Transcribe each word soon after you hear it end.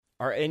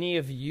Are any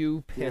of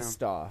you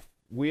pissed off?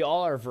 We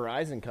all are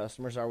Verizon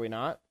customers, are we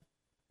not?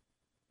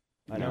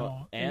 I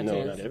know. Ant No,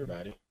 is. not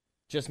everybody.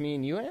 Just me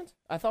and you, Ant?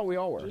 I thought we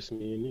all were. Just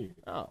me and you.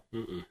 Oh.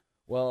 Mm-mm.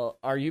 Well,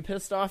 are you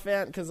pissed off,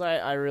 Ant? Because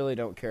I really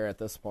don't care at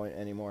this point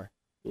anymore.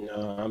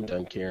 No, I'm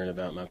done caring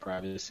about my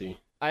privacy.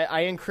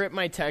 I encrypt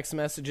my text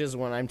messages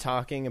when I'm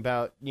talking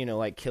about,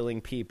 like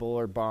killing people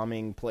or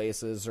bombing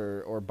places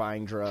or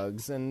buying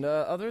drugs. And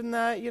other than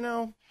that,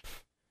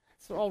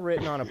 it's all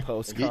written on a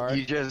postcard.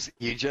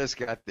 You just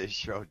got this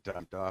show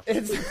dumped off.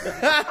 It's You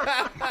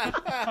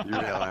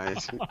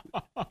realize?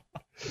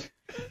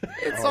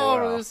 it's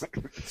all just,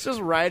 it's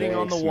just writing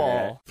on the Thanks,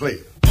 wall.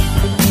 Please.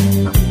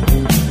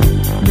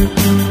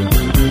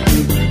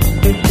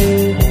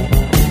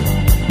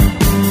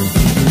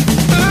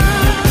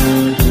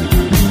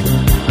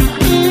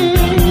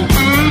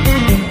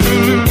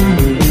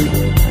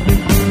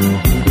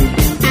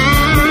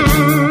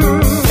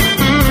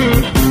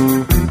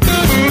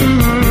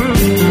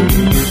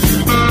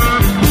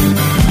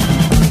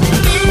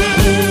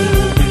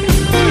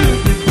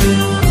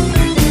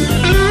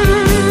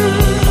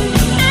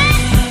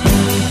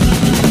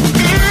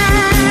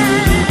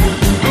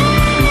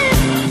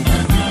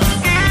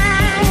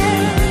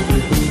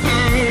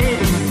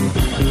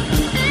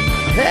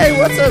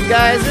 What's up,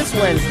 guys? It's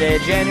Wednesday,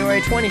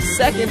 January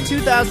 22nd,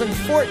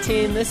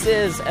 2014. This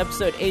is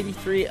episode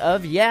 83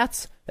 of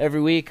Yats.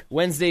 Every week,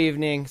 Wednesday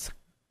evenings,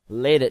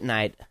 late at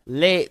night,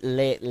 late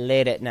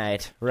at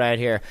night, right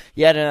here.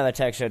 Yet another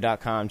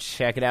techshow.com.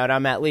 Check it out.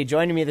 I'm Matt Lee.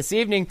 Joining me this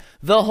evening,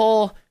 the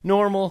whole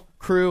normal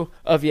crew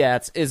of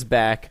Yats is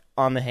back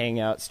on the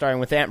Hangout, starting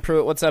with Ant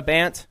Pruitt. What's up,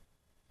 Ant?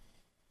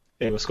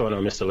 Hey, what's going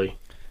on, Mr. Lee?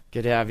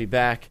 Good to have you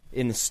back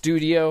in the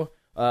studio.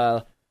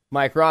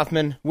 Mike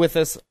Rothman with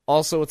us.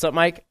 Also, what's up,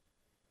 Mike?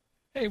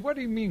 Hey, what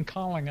do you mean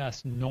calling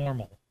us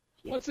normal?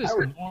 What's this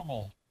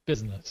normal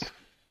business?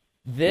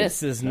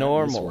 This is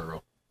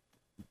normal.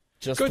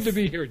 Just good to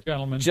be here,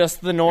 gentlemen. Just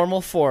the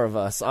normal four of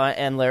us.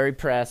 And Larry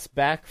Press,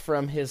 back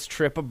from his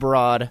trip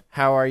abroad.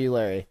 How are you,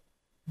 Larry?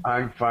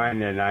 I'm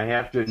fine, and I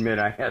have to admit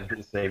I had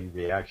the same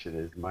reaction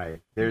as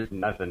Mike. There's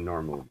nothing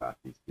normal about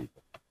these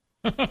people.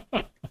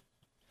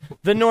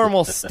 The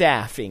normal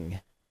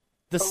staffing.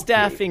 The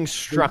staffing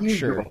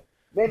structure.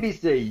 Maybe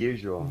say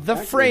usual. The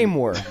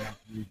framework.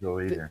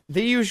 Usual either.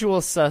 The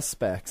usual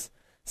suspects.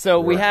 So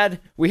we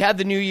had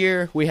the new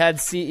year. We had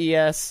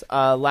CES.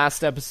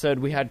 Last episode,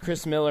 we had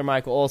Chris Miller,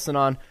 Michael Olson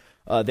on.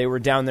 They were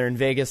down there in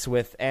Vegas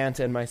with Ant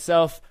and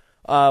myself.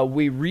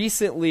 We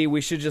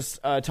should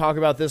just talk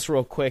about this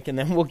real quick, and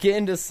then we'll get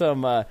into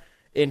some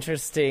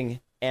interesting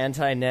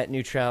anti-net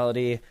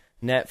neutrality,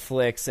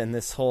 Netflix, and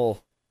this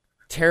whole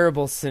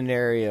terrible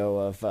scenario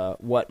of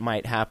what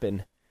might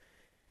happen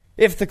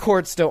if the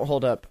courts don't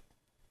hold up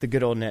the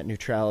good old net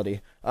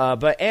neutrality.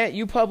 But Ant,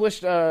 you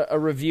published a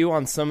review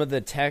on some of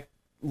the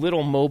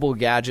little mobile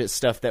gadget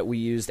stuff that we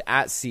used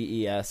at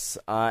CES,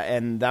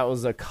 and that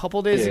was a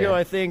couple days ago,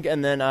 I think.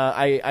 And then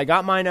I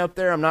got mine up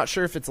there. I'm not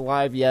sure if it's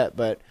live yet,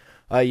 but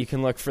you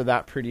can look for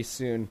that pretty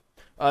soon.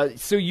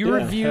 So you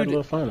reviewed had a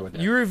little fun with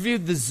that. You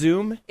reviewed the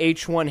Zoom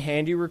H1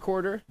 handy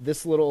recorder,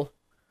 this little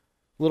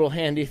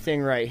handy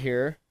thing right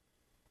here.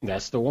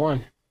 That's the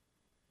one.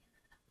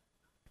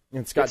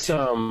 It's got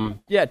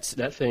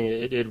that thing.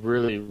 It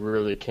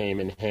really came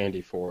in handy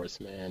for us,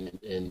 man.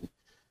 And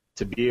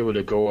to be able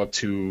to go up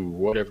to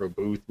whatever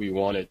booth we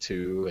wanted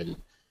to, and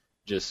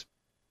just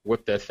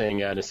whip that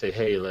thing out and say,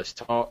 "Hey, let's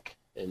talk,"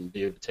 and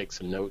be able to take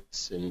some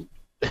notes and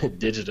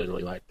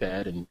digitally like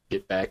that, and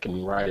get back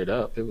and write it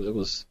up. It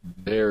was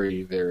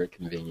very, very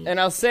convenient. And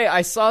I'll say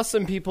I saw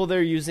some people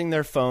there using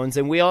their phones,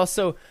 and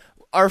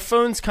our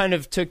phones kind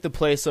of took the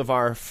place of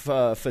our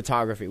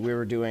photography. We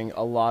were doing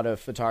a lot of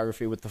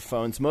photography with the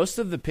phones. Most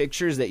of the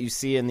pictures that you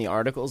see in the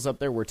articles up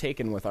there were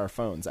taken with our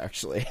phones,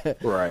 actually.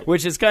 Right.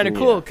 Which is kind of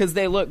cool because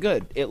they look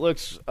good. It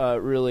looks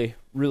really,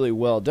 really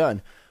well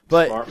done.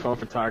 But smartphone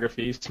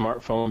photography,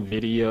 smartphone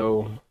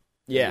video.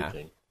 Yeah.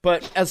 Everything.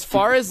 But as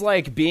far as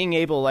like being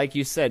able, like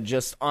you said,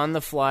 just on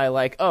the fly,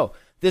 like, oh,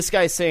 this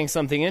guy's saying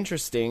something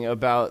interesting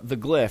about the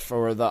Glyph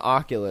or the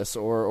Oculus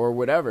or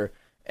whatever.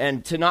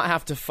 And to not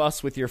have to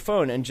fuss with your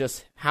phone and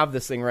just have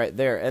this thing right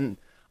there. And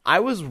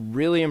I was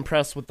really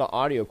impressed with the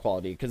audio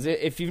quality. Because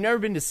if you've never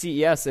been to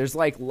CES, there's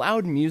like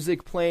loud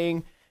music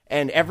playing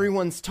and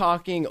everyone's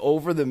talking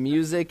over the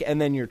music.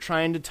 And then you're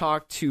trying to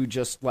talk to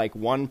just like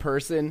one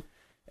person.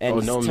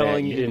 And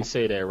man, you didn't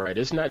say that right.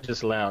 It's not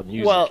just loud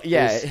music. Well,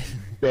 yeah. It's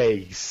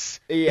bass.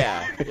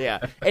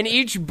 Yeah. And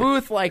each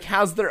booth like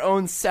has their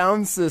own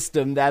sound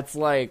system that's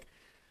like...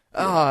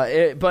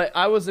 but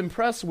I was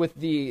impressed with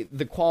the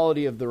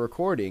quality of the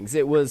recordings.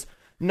 It was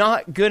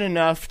not good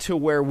enough to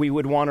where we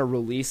would want to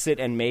release it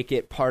and make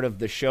it part of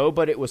the show,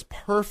 but it was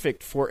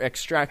perfect for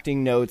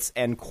extracting notes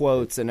and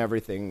quotes and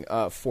everything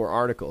for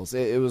articles.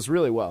 It was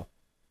really well.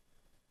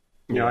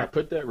 Yeah, I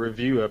put that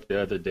review up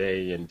the other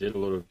day and did a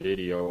little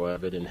video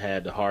of it and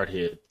had the hard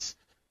hits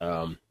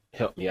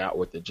help me out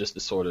with it just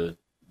to sort of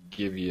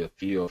give you a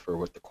feel for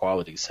what the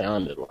quality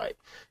sounded like.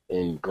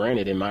 And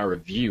granted, in my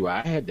review,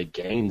 I had the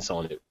gains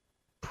on it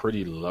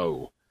pretty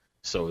low.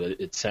 so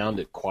it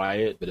sounded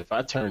quiet. But if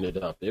I turned it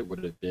up, it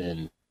would have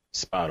been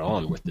spot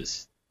on with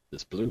this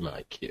blue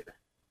mic here.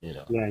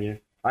 Yeah.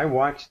 I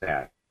watched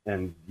that,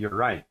 and you're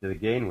right. The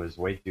gain was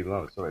way too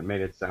low, so it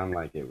made it sound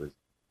like it was.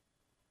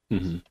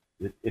 Mm-hmm.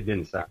 It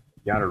didn't sound.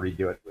 You got to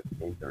redo it with the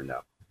gain turned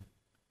up.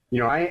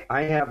 I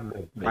have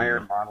the prior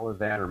model of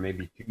that, or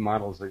maybe 2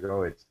 models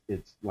ago.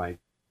 It's like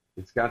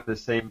it's got the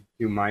same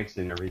 2 mics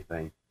and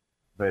everything,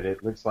 but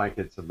it looks like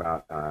it's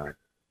about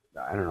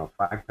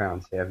 5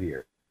 pounds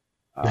heavier.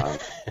 I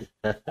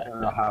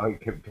don't know how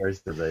it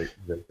compares to the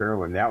current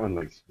one. That one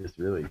looks just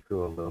really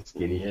cool, a little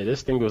skinny. Yeah,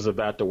 this thing was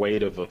about the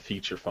weight of a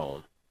feature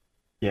phone.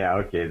 Yeah,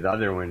 okay. The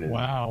other one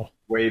is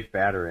way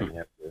fatter and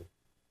heavier,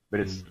 but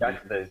it's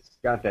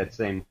got that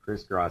same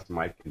crisscross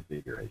mic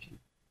configuration.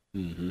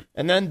 Mm-hmm.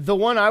 And then the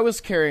one I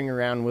was carrying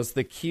around was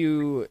the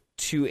Q2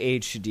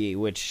 HD,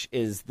 which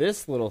is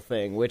this little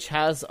thing, which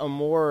has a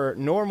more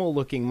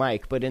normal-looking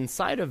mic, but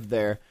inside of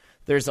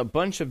there's a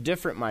bunch of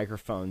different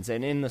microphones,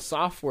 and in the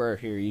software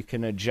here, you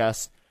can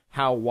adjust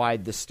how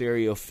wide the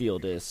stereo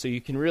field is, so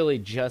you can really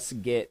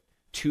just get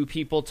 2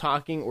 people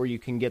talking, or you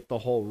can get the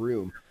whole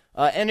room.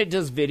 And it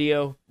does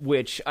video,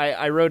 which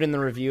I wrote in the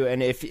review,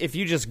 and if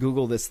you just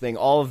Google this thing,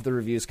 all of the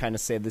reviews kind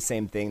of say the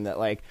same thing, that,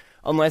 like,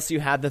 unless you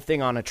had the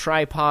thing on a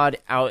tripod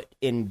out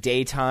in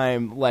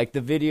daytime, like,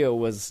 the video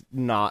was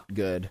not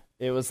good.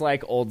 It was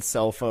like old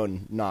cell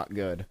phone, not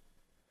good.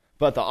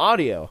 But the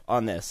audio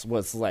on this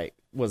was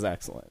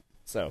excellent.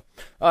 So,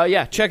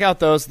 check out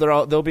those.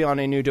 They'll be on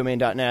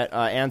anewdomain.net.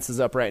 Ants is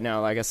up right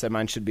now. Like I said,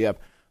 mine should be up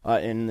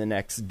in the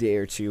next day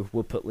or two.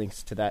 We'll put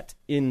links to that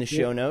in the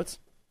show notes.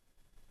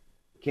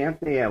 Can't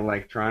they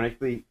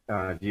electronically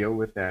deal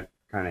with that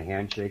kind of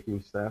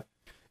handshaking stuff?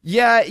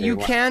 Yeah, you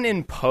can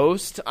in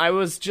post. I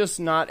was just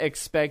not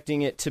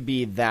expecting it to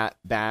be that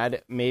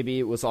bad. Maybe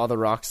it was all the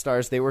rock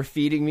stars they were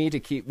feeding me to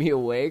keep me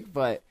awake,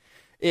 but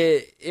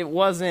it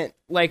wasn't.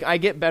 Like, I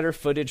get better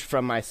footage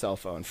from my cell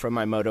phone, from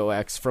my Moto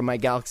X, from my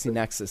Galaxy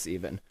Nexus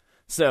even.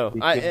 So,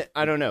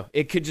 I don't know.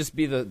 It could just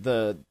be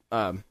the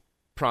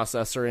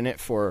processor in it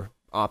for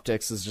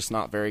optics is just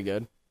not very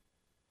good.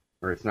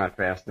 Or it's not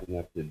fast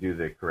enough to do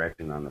the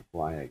correction on the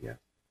fly, I guess.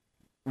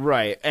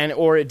 Right,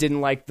 or it didn't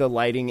like the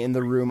lighting in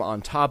the room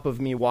on top of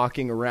me,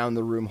 walking around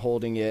the room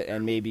holding it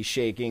and maybe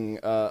shaking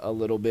a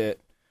little bit.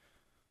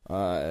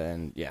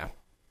 And yeah.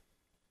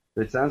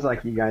 It sounds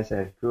like you guys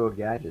had cool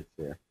gadgets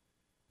there.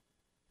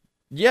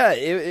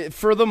 Yeah,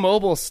 for the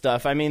mobile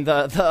stuff, I mean,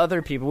 the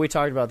other people, we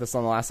talked about this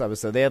on the last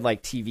episode, they had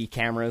like TV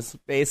cameras,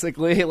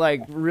 basically,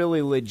 like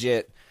really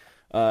legit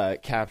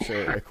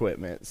capture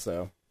equipment.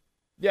 So,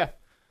 yeah.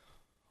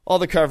 All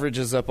the coverage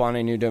is up on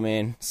A New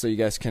Domain, so you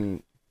guys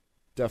can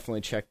definitely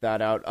check that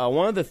out.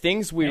 One of the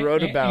things we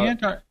wrote about...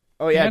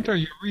 Ant, are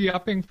you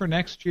re-upping for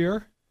next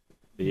year?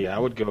 Yeah, I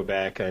would go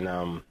back and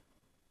I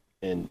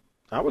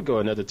would go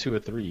another 2 or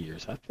 3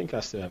 years. I think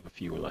I still have a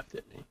few left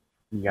in me.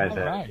 You guys All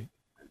have... right.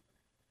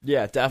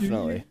 Yeah,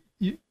 definitely.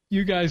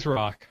 You guys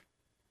rock.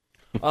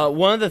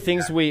 One of the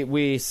things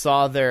we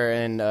saw there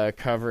and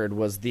covered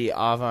was the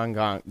Avant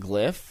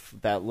Glyph,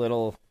 that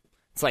little...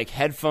 It's like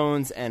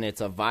headphones, and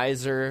it's a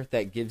visor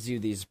that gives you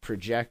these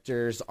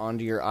projectors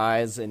onto your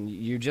eyes, and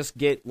you just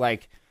get,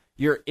 like,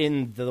 you're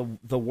in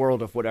the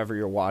world of whatever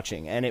you're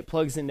watching, and it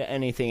plugs into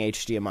anything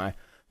HDMI.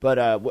 But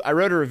I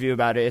wrote a review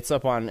about it. It's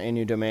up on A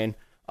New Domain.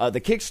 The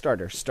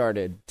Kickstarter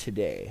started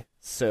today,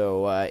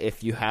 so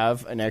if you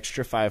have an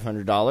extra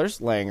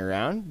 $500 laying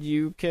around,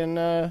 you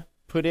can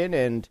put in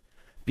and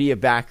be a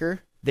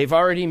backer. They've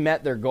already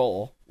met their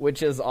goal,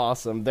 which is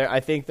awesome. I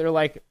think they're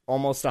like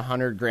almost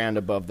 $100,000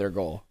 above their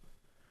goal.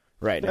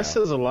 Right now. That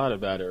says a lot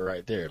about it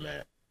right there,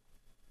 man.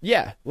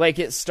 Yeah, like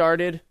it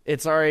started,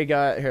 it's already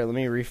got, here, let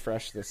me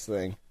refresh this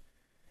thing,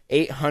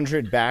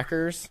 800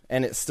 backers,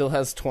 and it still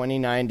has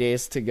 29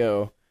 days to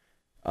go.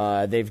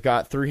 They've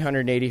got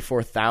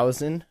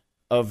 384,000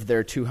 of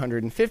their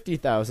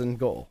 250,000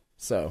 goal.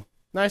 So,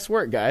 nice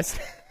work, guys.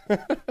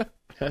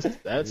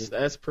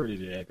 That's pretty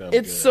damn good.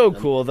 It's so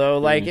cool though.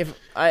 Like if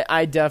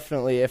I had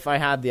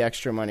the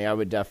extra money, I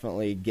would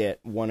definitely get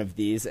one of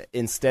these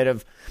instead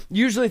of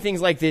usually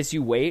things like this.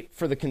 You wait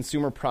for the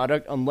consumer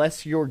product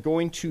unless you're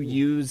going to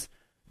use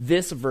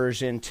this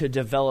version to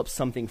develop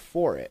something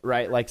for it,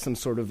 right? Like some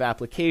sort of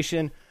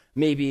application,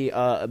 maybe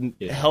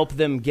help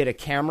them get a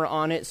camera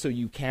on it so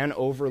you can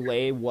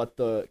overlay what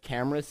the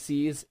camera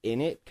sees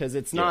in it, because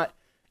it's not.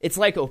 It's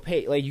like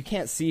opaque, like you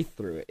can't see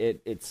through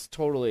it. It's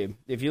totally,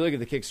 if you look at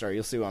the Kickstarter,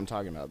 you'll see what I'm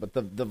talking about. But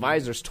the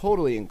visor's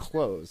totally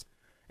enclosed,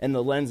 and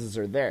the lenses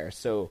are there.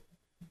 So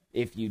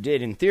if you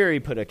did, in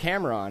theory, put a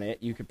camera on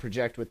it, you could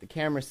project what the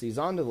camera sees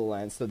onto the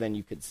lens, so then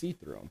you could see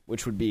through them,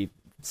 which would be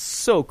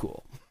so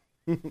cool.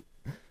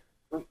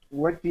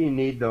 What do you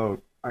need,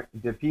 though?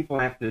 Do people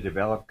have to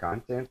develop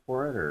content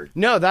for it, or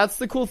no? That's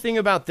the cool thing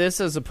about this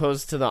as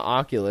opposed to the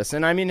Oculus.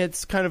 And I mean,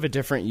 it's kind of a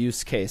different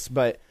use case,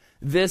 but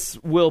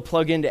this will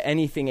plug into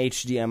anything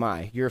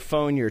HDMI, your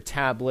phone, your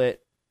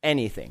tablet,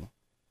 anything,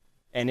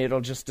 and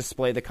it'll just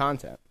display the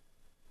content.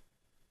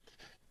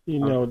 You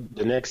know,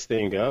 the next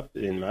thing up,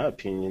 in my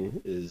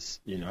opinion, is,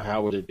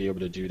 how would it be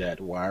able to do that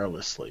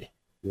wirelessly?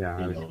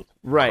 Yeah.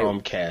 Right.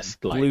 Chromecast,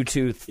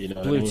 Bluetooth,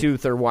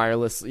 Bluetooth or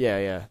wireless.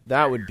 Yeah.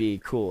 That would be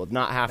cool.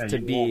 Not have to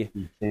be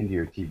into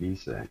your TV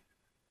set.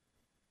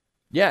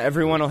 Yeah,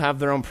 everyone will have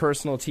their own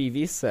personal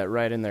TV set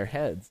right in their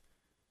heads.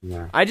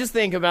 Yeah. I just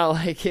think about,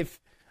 like, if,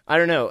 I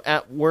don't know,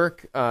 at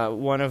work,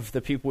 one of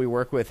the people we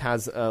work with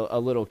has a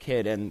little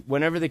kid, and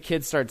whenever the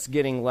kid starts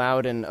getting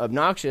loud and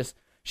obnoxious,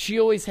 she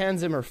always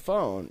hands him her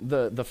phone,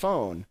 the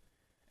phone.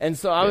 And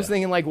so I was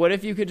thinking, like, what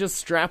if you could just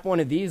strap one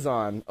of these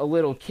on a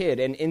little kid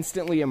and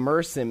instantly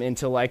immerse him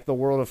into, like, the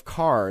world of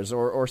Cars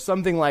or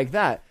something like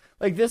that?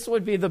 Like, this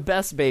would be the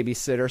best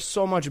babysitter,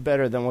 so much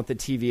better than what the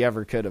TV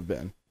ever could have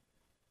been.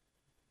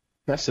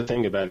 That's the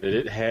thing about it.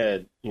 It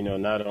had,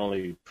 not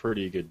only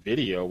pretty good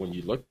video when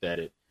you looked at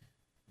it,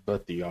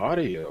 but the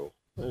audio.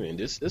 I mean,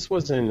 this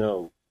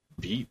wasn't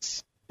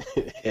Beats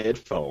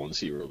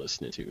headphones you were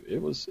listening to.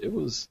 It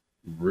was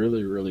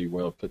really, really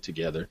well put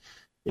together.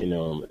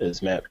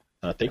 As Matt,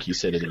 I think he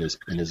said it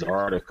in his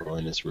article,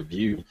 in his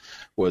review, it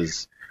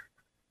was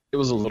a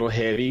little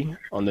heavy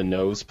on the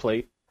nose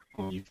plate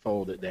when you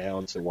fold it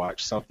down to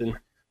watch something.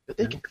 But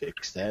they can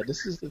fix that.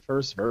 This is the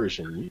first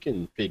version. You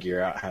can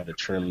figure out how to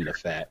trim the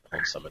fat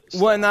on some of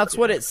this. Well, and that's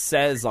what it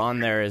says on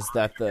there, is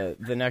that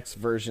the next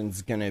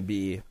version's going to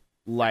be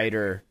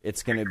lighter.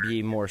 It's going to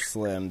be more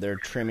slim. They're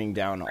trimming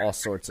down all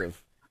sorts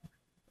of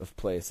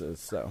places.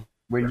 So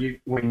when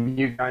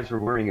you guys were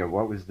wearing it,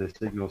 what was the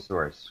signal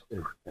source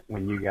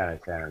when you got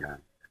it Saturday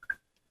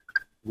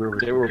night?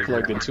 They were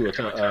plugged into a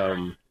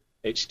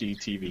HD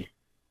TV.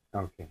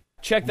 Okay.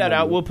 Check that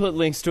out. We'll put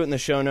links to it in the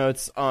show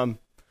notes.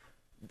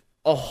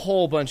 A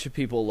whole bunch of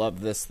people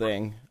love this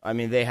thing. I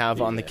mean, they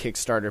have on the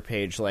Kickstarter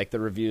page, like, the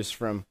reviews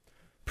from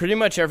pretty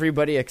much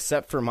everybody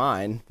except for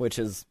mine,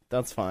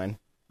 that's fine.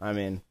 I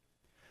mean,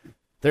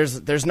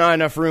 there's not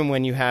enough room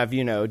when you have,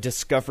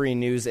 Discovery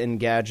News,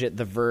 Engadget,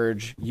 The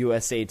Verge,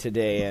 USA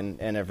Today, and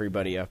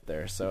everybody up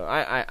there. So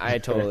I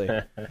totally,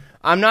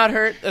 I'm not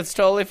hurt. That's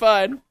totally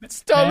fine.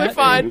 It's totally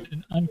fine.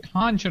 An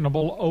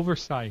unconscionable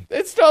oversight.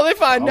 It's totally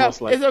fine. No,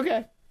 Almost like- it's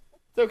okay.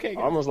 It's okay,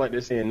 guys. Almost like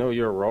they're saying, know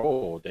your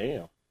role.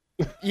 Damn.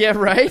 Yeah,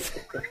 right?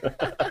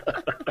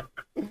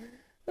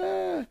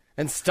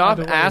 And stop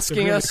By the way,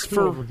 asking it's a us really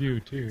cool for review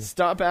too.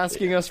 Stop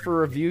asking us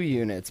for review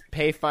units.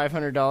 Pay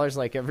 $500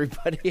 like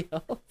everybody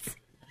else.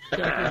 Check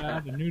it out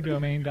at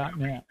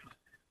newdomain.net.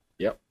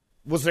 Yep.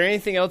 Was there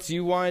anything else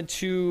you wanted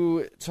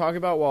to talk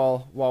about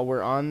while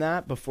we're on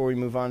that before we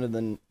move on to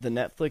the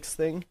Netflix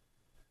thing?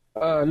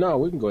 No,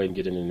 we can go ahead and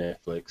get into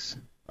Netflix.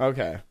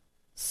 Okay.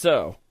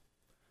 So,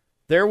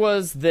 there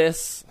was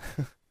this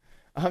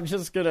I'm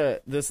just gonna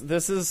this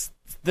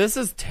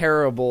is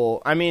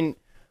terrible. I mean,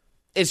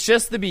 it's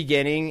just the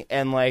beginning,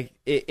 and like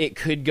it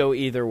could go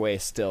either way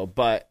still,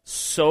 but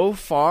so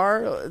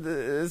far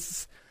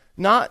it's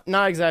not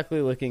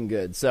exactly looking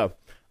good. So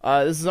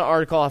this is an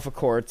article off of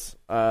Quartz.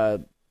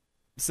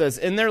 Says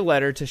in their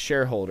letter to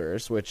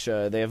shareholders, which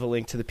they have a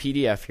link to the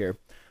PDF here,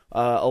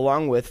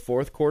 along with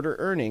fourth quarter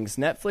earnings,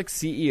 Netflix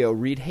CEO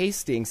Reed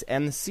Hastings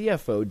and the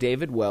CFO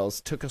David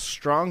Wells took a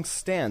strong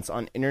stance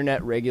on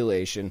internet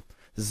regulation.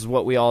 This is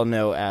what we all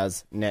know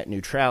as net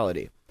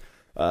neutrality.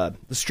 The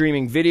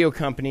streaming video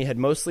company had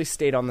mostly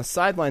stayed on the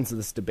sidelines of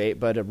this debate,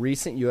 but a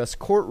recent U.S.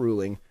 court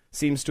ruling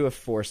seems to have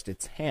forced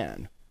its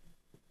hand.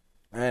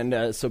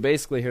 And so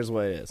basically, here's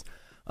what it is.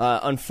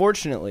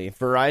 Unfortunately,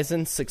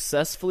 Verizon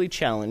successfully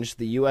challenged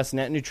the U.S.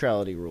 net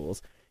neutrality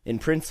rules. In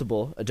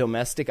principle, a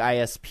domestic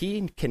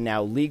ISP can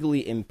now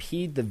legally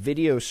impede the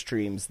video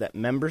streams that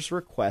members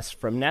request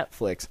from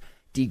Netflix,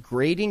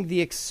 degrading the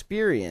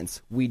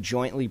experience we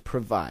jointly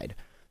provide.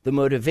 The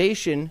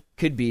motivation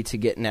could be to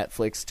get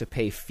Netflix to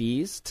pay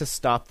fees to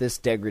stop this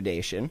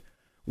degradation.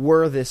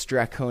 Were this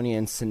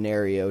draconian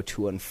scenario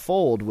to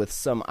unfold with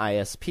some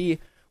ISP,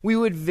 we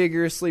would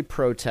vigorously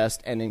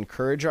protest and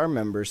encourage our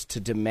members to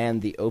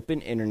demand the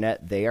open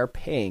internet they are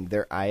paying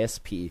their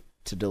ISP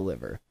to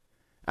deliver.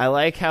 I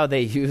like how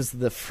they use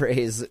the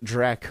phrase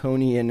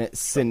draconian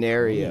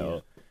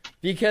scenario,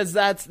 because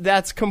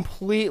that's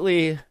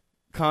completely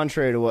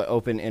contrary to what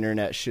open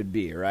internet should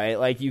be, right?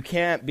 Like, you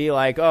can't be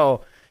like,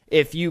 oh,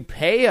 if you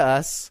pay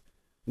us,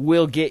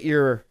 we'll get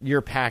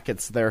your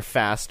packets there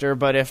faster,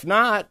 but if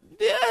not,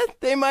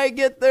 they might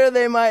get there,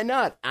 they might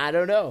not. I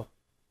don't know.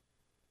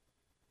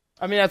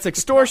 I mean, that's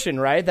extortion,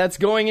 right? That's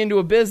going into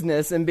a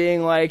business and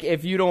being like,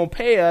 if you don't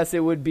pay us, it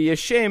would be a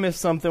shame if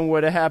something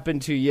would have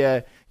happened to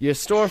your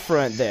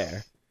storefront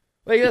there.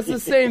 Like, that's the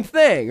same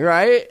thing,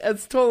 right?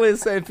 It's totally the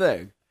same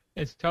thing.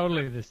 It's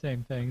totally the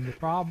same thing. The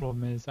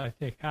problem is, I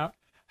think,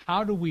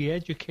 how do we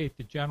educate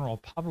the general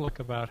public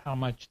about how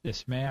much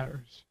this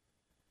matters?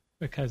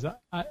 Because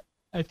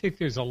I think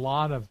there's a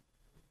lot of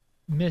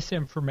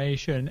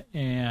misinformation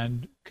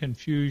and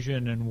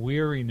confusion and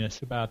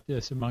weariness about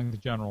this among the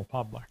general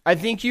public. I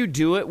think you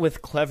do it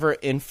with clever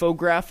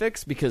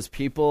infographics because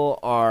people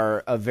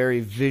are a very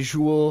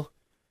visual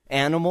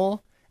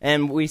animal.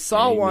 And we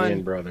saw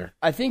one, brother.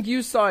 I think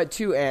you saw it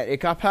too, Ant.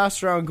 It got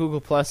passed around Google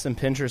Plus and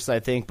Pinterest, I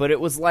think, but it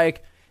was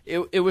like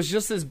it was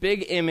just this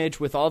big image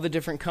with all the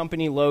different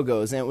company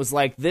logos, and it was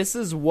like, this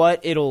is what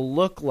it'll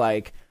look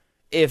like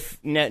if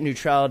net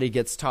neutrality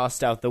gets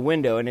tossed out the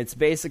window. And it's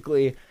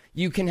basically,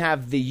 you can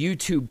have the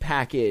YouTube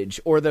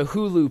package or the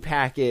Hulu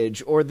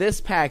package or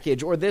this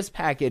package or this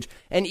package,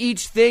 and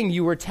each thing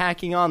you were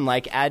tacking on,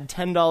 like, add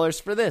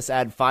 $10 for this,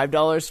 add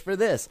 $5 for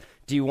this.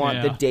 Do you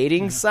want the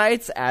dating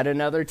sites? Add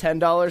another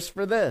 $10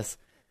 for this.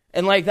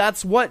 And, like,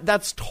 that's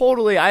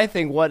totally, I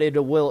think, what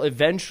it will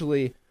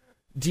eventually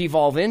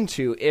devolve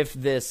into if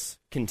this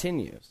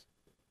continues.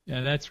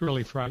 Yeah, that's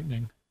really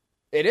frightening.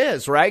 It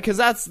is, right? Because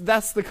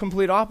that's the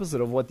complete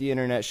opposite of what the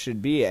internet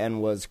should be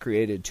and was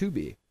created to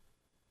be.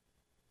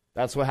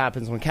 That's what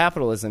happens when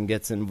capitalism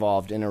gets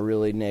involved in a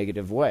really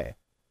negative way.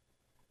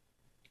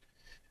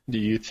 Do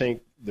you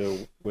think, though,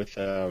 with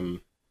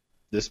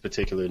this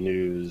particular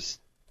news,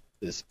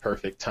 is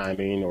perfect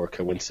timing or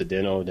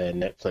coincidental that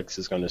Netflix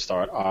is going to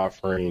start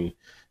offering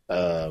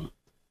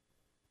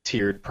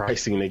tiered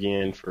pricing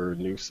again for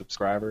new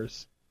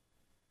subscribers?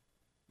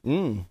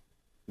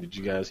 Did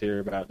you guys hear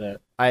about that?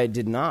 I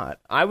did not.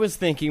 I was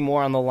thinking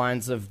more on the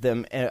lines of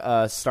them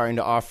starting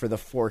to offer the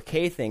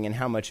 4K thing and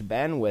how much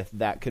bandwidth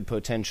that could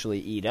potentially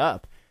eat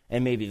up,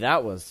 and maybe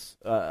that was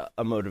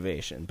a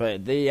motivation.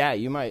 But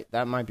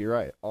that might be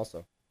right.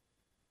 Also,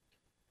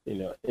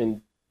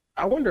 and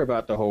I wonder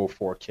about the whole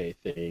 4K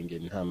thing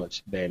and how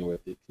much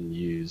bandwidth it can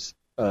use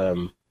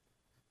to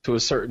a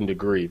certain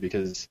degree,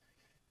 because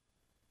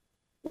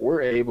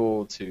we're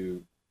able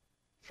to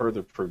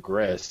further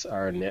progress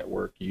our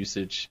network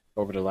usage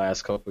over the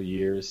last couple of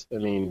years. I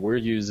mean, we're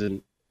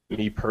using,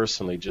 me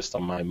personally, just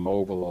on my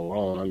mobile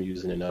alone, I'm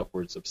using in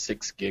upwards of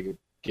 6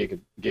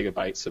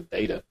 gigabytes of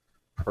data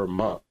per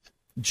month.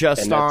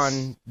 Just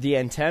on the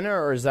antenna,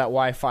 or is that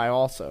Wi-Fi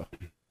also?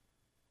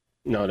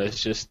 No, that's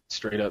just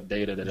straight up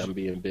data that I'm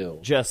being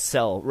billed. Just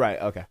cell,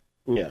 right, okay.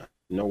 Yeah,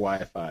 no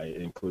Wi-Fi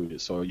included.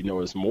 So,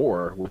 it's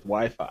more with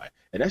Wi-Fi.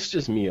 And that's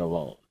just me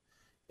alone.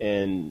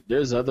 And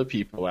there's other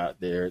people out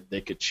there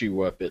that could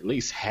chew up at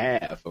least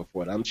half of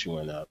what I'm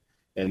chewing up.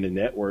 And the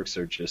networks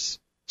are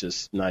just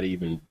not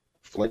even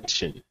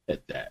flinching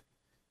at that.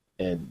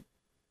 And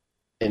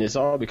it's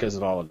all because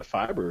of all of the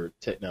fiber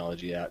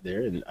technology out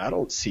there. And I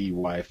don't see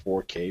why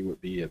 4K would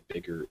be a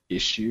bigger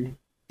issue.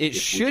 It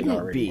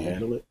shouldn't be,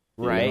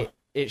 right?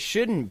 It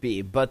shouldn't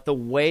be. But the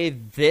way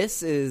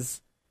this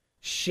is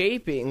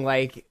shaping,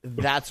 like,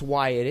 that's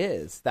why it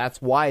is.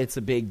 That's why it's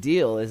a big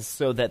deal, is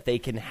so that they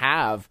can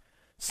have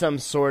some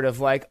sort of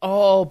like,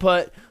 oh,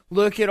 but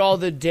look at all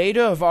the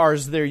data of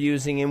ours they're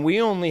using, and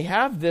we only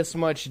have this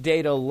much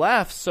data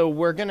left, so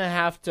we're going to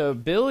have to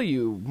bill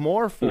you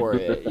more for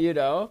it,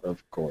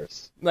 Of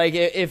course. Like,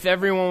 if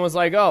everyone was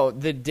like, oh,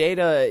 the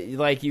data,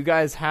 like, you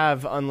guys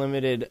have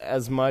unlimited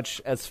as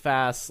much, as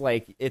fast,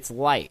 like, it's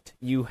light.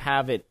 You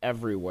have it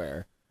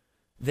everywhere.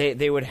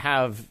 They would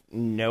have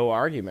no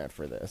argument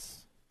for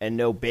this and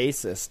no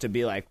basis to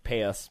be like,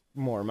 pay us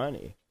more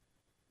money.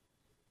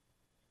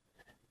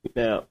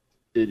 Now,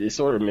 it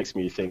sort of makes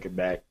me think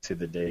back to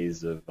the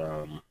days of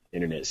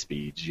internet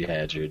speeds. You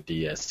had your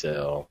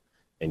DSL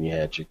and you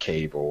had your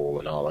cable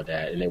and all of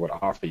that, and they would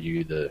offer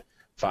you the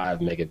 5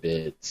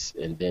 megabits,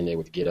 and then they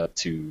would get up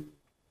to,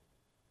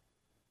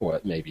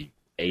 maybe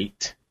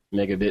 8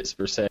 megabits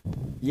per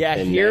second. Yeah,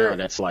 and here now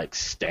that's like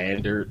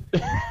standard.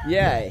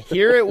 Yeah,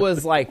 here it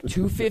was like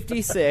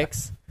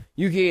 256.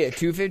 You could get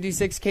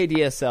 256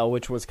 KDSL,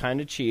 which was kind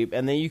of cheap,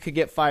 and then you could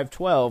get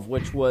 512,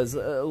 which was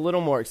a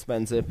little more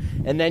expensive,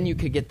 and then you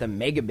could get the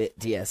megabit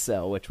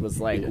DSL, which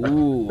was like,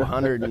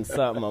 100 and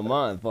something a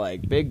month,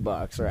 like big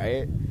bucks,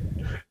 right?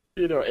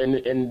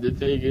 And the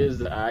thing is,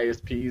 the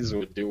ISPs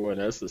were doing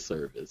us a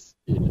service,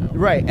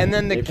 Right, and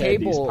then the They've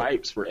cable had these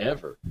pipes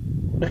forever.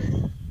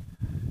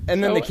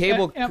 And then the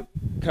cable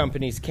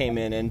companies came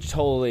in and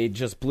totally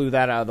just blew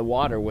that out of the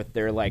water with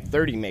their like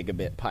 30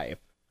 megabit pipe.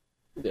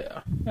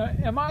 Yeah.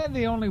 Am I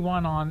the only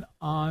one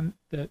on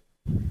that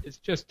is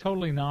just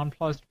totally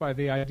nonplussed by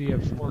the idea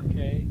of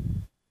 4K? I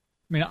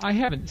mean, I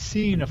haven't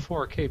seen a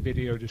 4K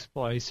video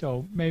display,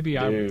 so maybe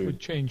I would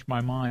change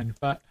my mind.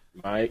 But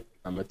Mike,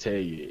 I'm gonna tell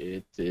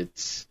you,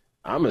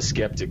 I'm a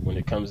skeptic when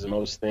it comes to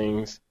most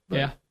things.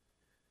 But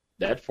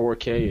that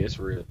 4K is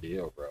real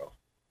deal, bro.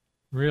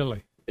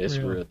 Really? It's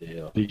real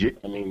deal. Did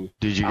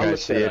you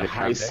guys see it at a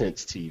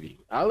Hisense TV?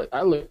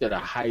 I looked at a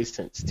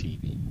Hisense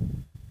TV,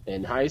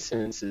 and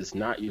Hisense is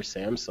not your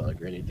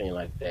Samsung or anything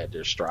like that.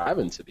 They're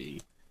striving to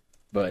be,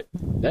 but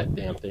that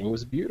damn thing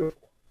was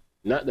beautiful.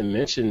 Not to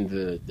mention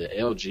the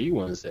LG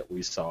ones that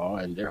we saw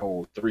and their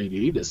whole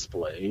 3D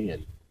display,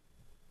 and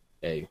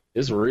hey,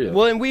 it's real.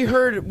 Well, and we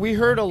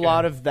heard a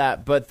lot of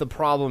that, but the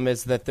problem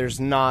is that there's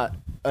not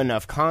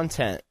enough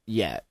content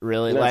yet.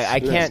 Really,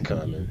 It's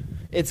coming.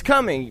 It's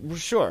coming,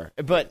 sure,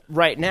 but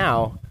right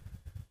now,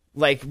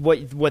 like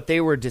what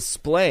they were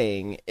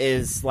displaying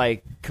is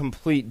like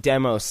complete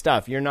demo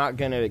stuff. You're not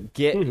gonna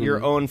get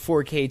your own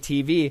 4K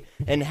TV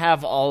and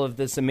have all of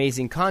this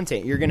amazing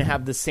content. You're gonna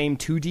have the same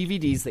 2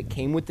 DVDs that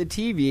came with the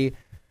TV,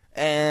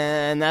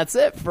 and that's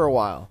it for a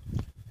while.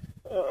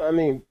 I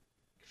mean,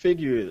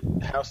 figured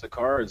House of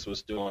Cards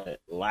was doing it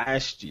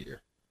last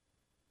year,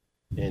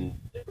 and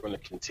they're going to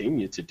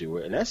continue to do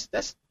it. And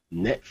that's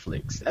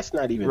Netflix. That's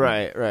not even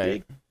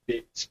right.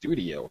 big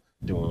studio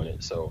doing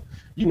it. So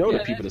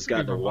the people that's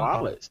got the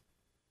wallets.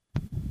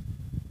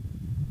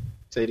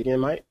 Say it again,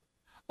 Mike.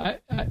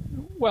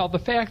 Well, the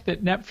fact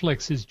that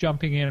Netflix is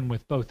jumping in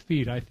with both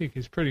feet, I think,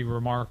 is pretty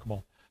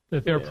remarkable.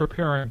 That they're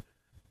preparing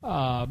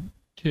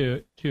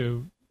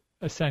to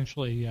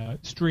essentially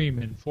stream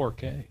in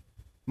 4K.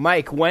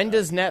 Mike, when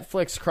does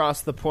Netflix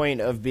cross the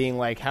point of being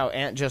like how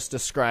Ant just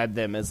described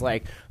them as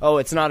like, oh,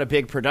 it's not a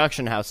big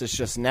production house, it's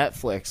just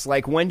Netflix?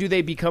 Like, when do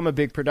they become a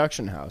big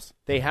production house?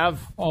 They have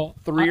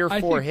 3 or 4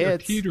 I think hits. They're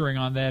teetering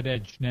on that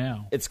edge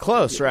now. It's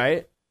close,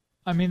 right?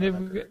 I mean,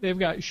 they've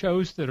got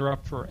shows that are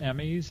up for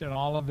Emmys and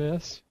all of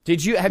this.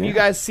 Have you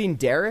guys seen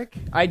Derek?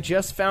 I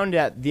just found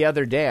it the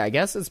other day. I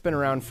guess it's been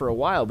around for a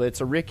while, but it's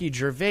a Ricky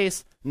Gervais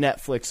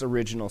Netflix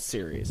original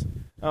series.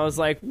 I was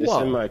like, whoa.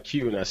 It's in my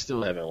queue, and I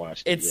still haven't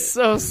watched it It's yet.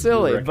 so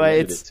silly, but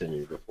it to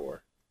me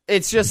before.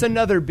 It's just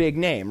another big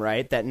name,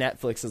 right? That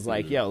Netflix is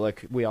like, yo,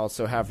 look, we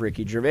also have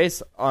Ricky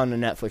Gervais on a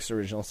Netflix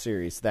original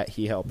series that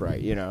he helped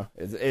write.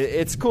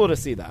 It's cool to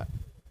see that.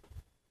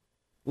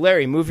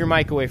 Larry, move your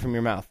mic away from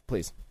your mouth,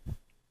 please.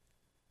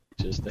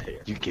 Just a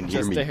hair. You can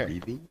hear me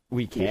breathing?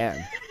 We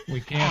can.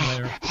 We can,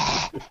 Larry.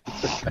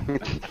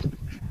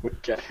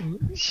 Okay.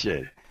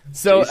 Shit.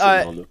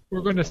 So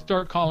we're going to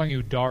start calling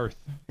you Darth.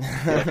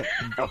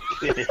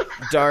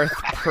 Darth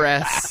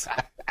Press.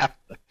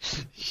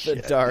 The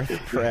Darth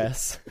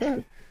Press.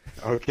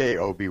 Okay,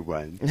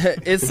 Obi-Wan.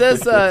 It says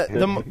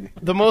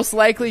the most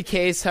likely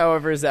case,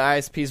 however, is that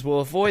ISPs will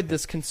avoid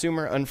this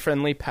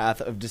consumer-unfriendly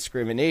path of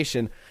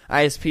discrimination.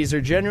 ISPs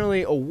are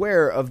generally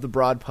aware of the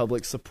broad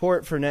public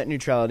support for net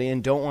neutrality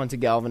and don't want to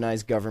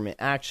galvanize government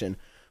action.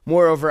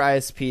 Moreover,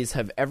 ISPs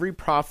have every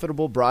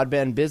profitable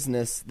broadband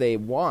business they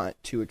want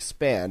to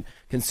expand.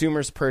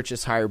 Consumers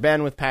purchase higher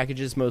bandwidth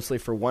packages mostly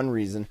for one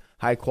reason: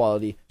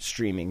 high-quality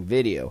streaming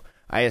video.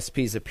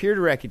 ISPs appear to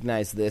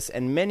recognize this,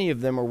 and many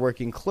of them are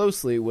working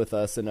closely with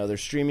us and other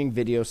streaming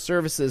video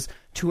services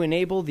to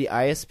enable the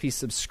ISP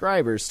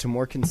subscribers to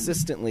more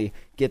consistently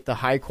get the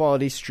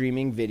high-quality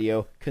streaming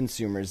video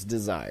consumers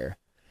desire.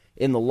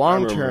 In the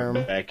long term...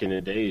 Back in the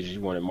days, you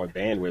wanted more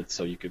bandwidth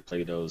so you could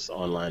play those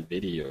online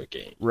video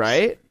games.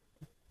 Right?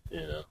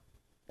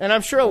 And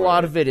I'm sure a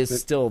lot of it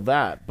is still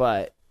that,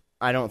 but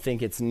I don't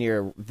think it's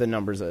near the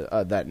numbers that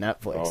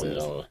Netflix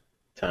is. No.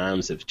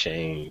 Times have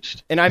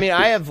changed. And I mean,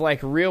 I have like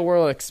real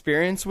world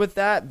experience with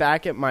that.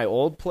 Back at my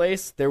old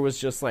place, there was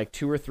just like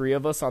 2 or 3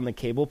 of us on the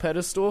cable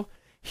pedestal.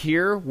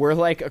 Here, we're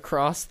like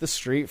across the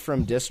street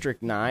from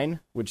District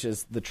 9, which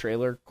is the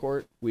trailer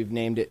court. We've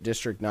named it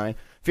District 9.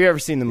 If you've ever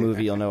seen the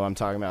movie, you'll know what I'm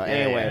talking about.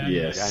 Anyway,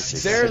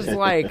 yes. There's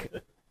like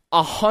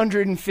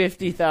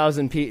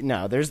 150,000 people.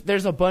 No,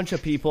 there's a bunch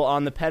of people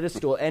on the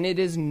pedestal, and it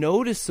is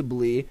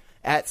noticeably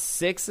at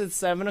 6 and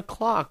 7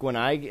 o'clock when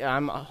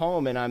I'm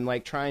home and I'm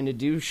like trying to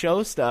do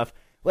show stuff.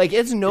 Like,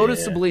 it's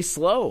noticeably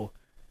slow,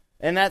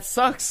 and that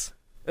sucks.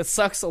 It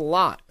sucks a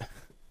lot.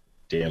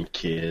 Damn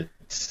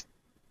kids.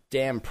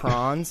 Damn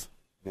prawns.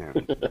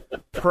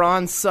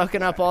 Prawns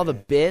sucking up all the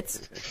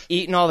bits,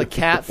 eating all the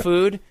cat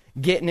food,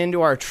 getting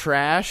into our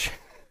trash.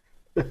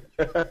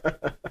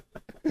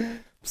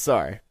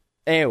 Sorry.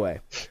 Anyway,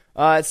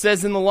 it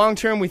says, in the long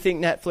term, we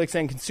think Netflix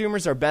and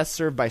consumers are best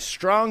served by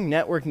strong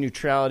network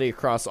neutrality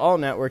across all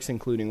networks,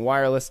 including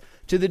wireless,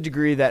 to the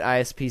degree that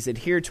ISPs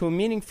adhere to a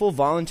meaningful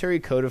voluntary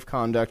code of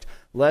conduct.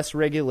 Less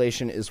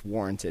regulation is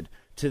warranted.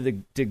 To the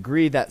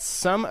degree that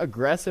some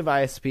aggressive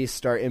ISPs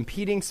start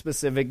impeding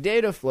specific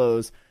data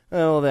flows,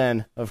 well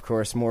then, of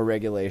course, more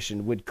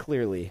regulation would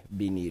clearly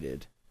be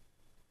needed.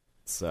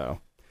 So,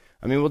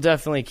 I mean, we'll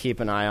definitely keep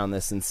an eye on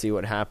this and see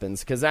what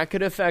happens, because that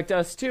could affect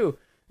us too.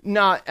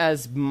 Not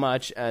as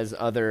much as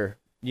other,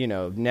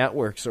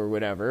 networks or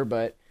whatever,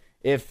 but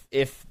if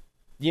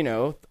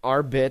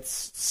our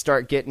bits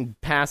start getting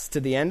passed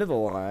to the end of the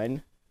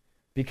line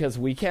because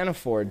we can't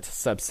afford to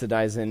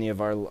subsidize any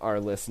of our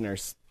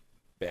listeners'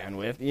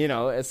 bandwidth,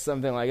 it's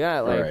something like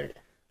that. Like right.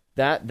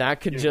 that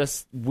could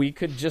we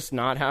could just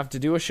not have to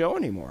do a show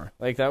anymore.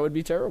 Like, that would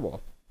be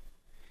terrible.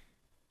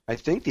 I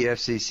think the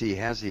FCC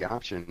has the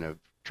option of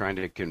trying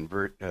to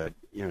convert,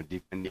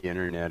 defend the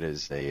internet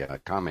as a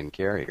common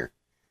carrier.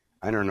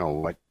 I don't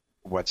know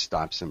what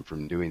stops them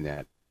from doing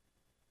that.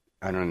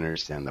 I don't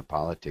understand the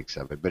politics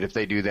of it. But if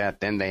they do that,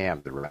 then they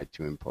have the right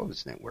to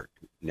impose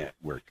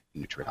network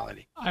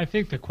neutrality. I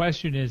think the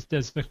question is,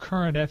 does the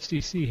current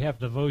FCC have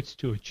the votes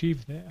to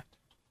achieve that?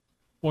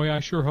 Boy,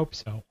 I sure hope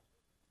so.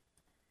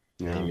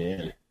 Yeah.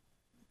 Amen.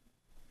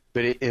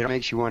 But it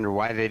makes you wonder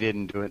why they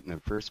didn't do it in the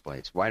first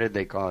place. Why did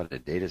they call it a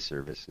data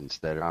service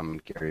instead of common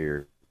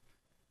carrier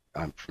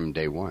from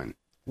day one?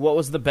 What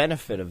was the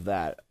benefit of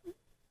that?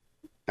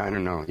 I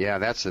don't know. Yeah,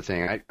 that's the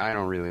thing. I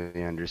don't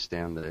really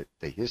understand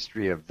the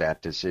history of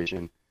that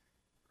decision.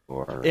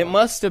 Or it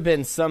must have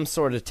been some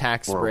sort of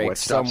tax break what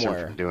stops somewhere.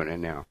 them from doing it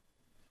now.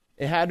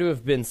 It had to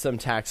have been some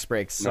tax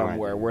break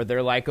somewhere where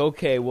they're like,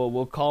 okay, well,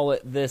 we'll call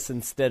it this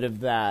instead of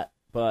that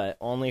but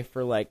only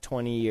for like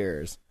 20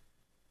 years.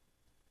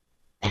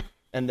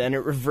 And then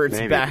it reverts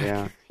Maybe, back.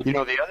 yeah. You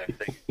know, the other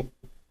thing,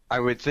 I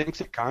would think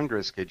that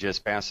Congress could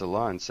just pass a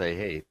law and say,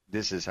 hey,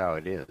 this is how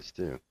it is,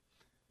 too.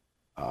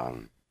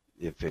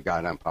 If it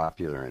got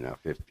unpopular enough,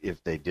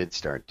 if they did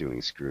start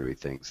doing screwy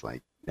things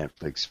like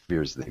Netflix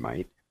fears they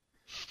might.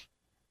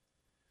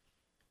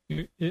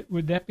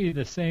 Would that be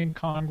the same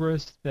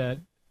Congress that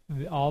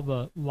all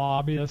the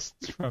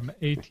lobbyists from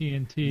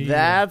AT&T?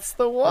 That's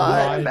the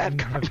one. Is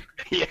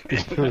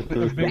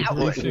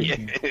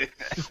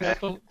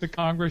that the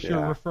Congress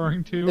you're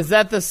referring to? Is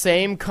that the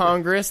same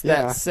Congress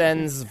that Yeah.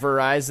 sends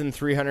Verizon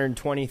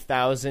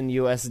 320,000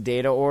 U.S.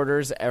 data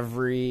orders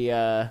every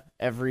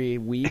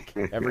week,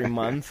 every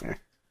month?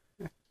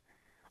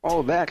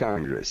 Oh, that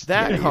Congress.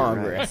 That Yeah, you're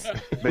Congress.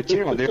 right. But,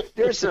 you know,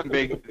 there's some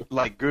big,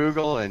 like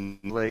Google and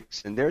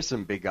Licks, and there's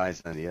some big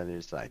guys on the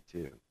other side,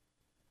 too.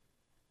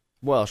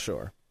 Well,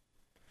 sure.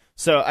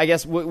 So I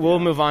guess we'll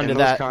move on and to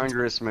those that.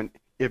 congressmen,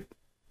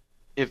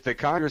 if the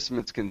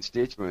congressman's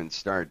constituents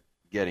start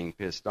getting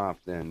pissed off,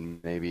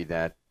 then maybe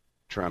that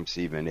trumps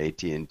even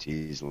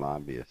AT&T's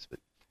lobbyists. But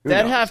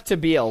That'd have to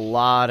be a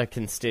lot of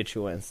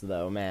constituents,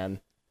 though, man.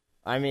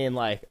 I mean,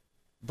 like,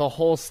 the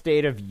whole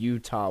state of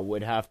Utah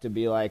would have to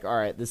be like, all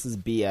right, this is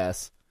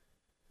BS.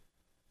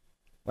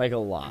 Like, a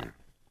lot.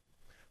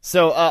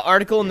 So,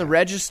 article in the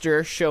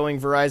Register showing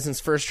Verizon's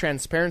first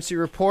transparency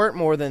report,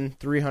 more than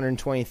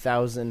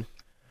 320,000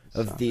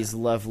 of these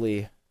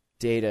lovely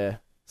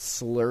data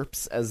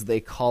slurps, as they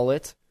call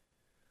it.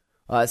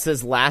 It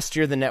says last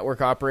year the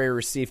network operator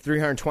received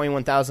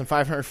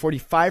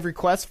 321,545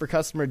 requests for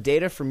customer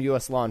data from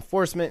U.S. law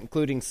enforcement,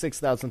 including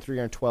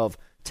 6,312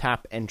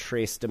 tap and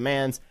trace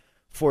demands,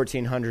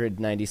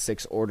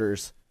 1,496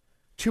 orders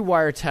to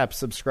wiretap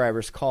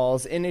subscribers'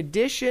 calls. In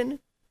addition,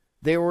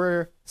 they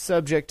were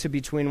subject to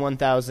between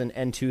 1,000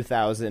 and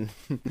 2,000,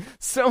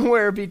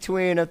 somewhere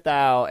between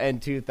 1,000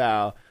 and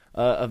 2,000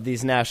 of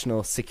these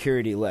national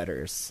security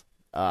letters.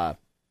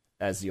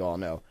 As you all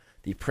know,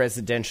 the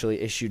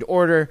presidentially issued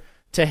order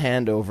to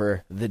hand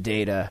over the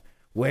data.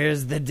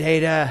 Where's the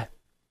data?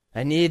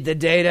 I need the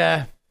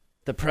data.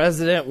 The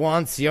president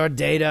wants your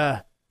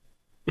data.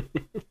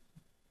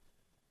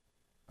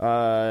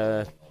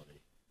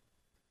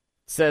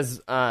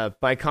 Says,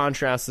 by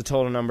contrast, the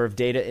total number of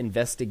data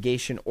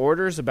investigation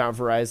orders about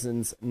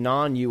Verizon's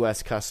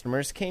non-U.S.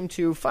 customers came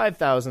to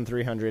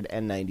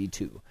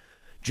 5,392.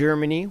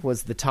 Germany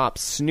was the top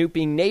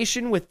snooping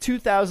nation with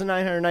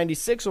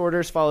 2,996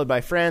 orders, followed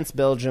by France,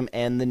 Belgium,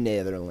 and the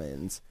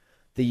Netherlands.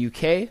 The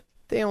UK,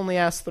 they only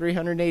asked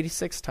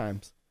 386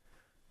 times.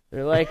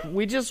 They're like,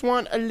 we just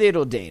want a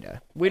little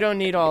data. We don't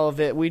need all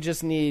of it. We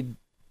just need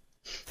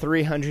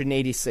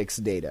 386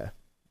 data.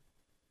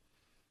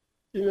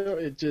 You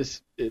know,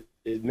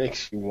 it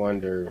makes you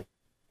wonder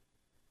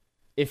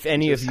if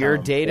any just of your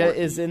how data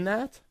important- is in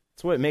that.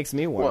 That's what it makes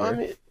me wonder. Well, I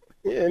mean,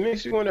 yeah, it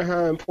makes you wonder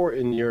how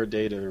important your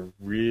data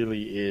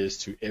really is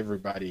to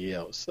everybody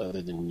else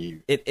other than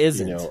you. It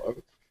isn't. You know,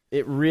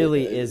 It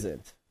really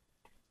isn't.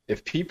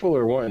 if people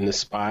are wanting to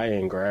spy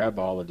and grab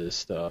all of this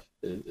stuff,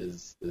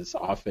 as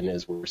often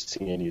as we're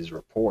seeing these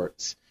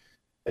reports,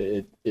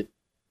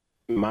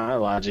 my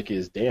logic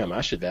is, damn,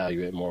 I should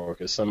value it more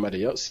because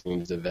somebody else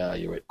seems to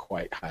value it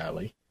quite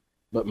highly.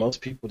 But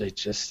most people, they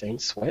just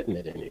ain't sweating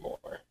it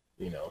anymore,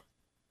 you know.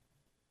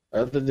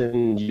 Other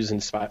than using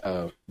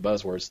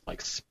buzzwords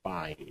like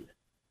spying,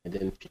 and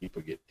then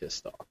people get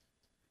pissed off,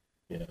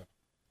 you know.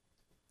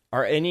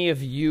 Are any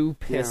of you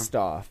pissed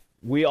off?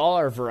 We all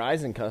are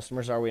Verizon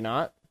customers, are we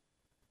not?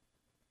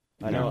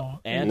 I know. No.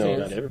 Ant No, is.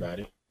 not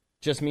everybody.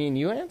 Just me and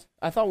you, Ant?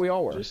 I thought we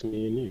all were. Just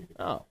me and you.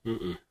 Oh.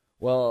 Mm-mm.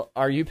 Well,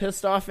 are you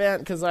pissed off,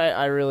 Ant? Because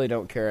I really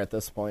don't care at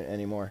this point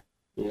anymore.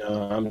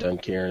 No, I'm done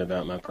caring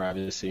about my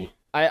privacy.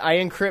 I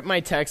encrypt my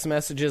text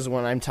messages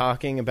when I'm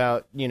talking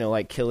about, you know,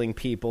 like killing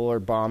people or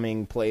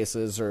bombing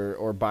places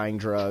or buying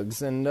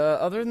drugs. And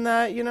other than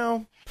that, you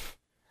know,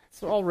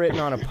 it's all written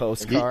on a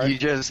postcard. You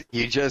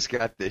just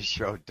got this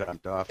show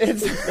dumped off.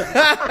 It's,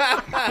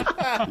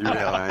 You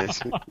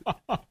realize?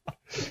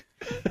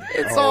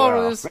 it's Oh, all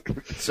wow.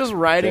 it's just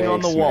writing on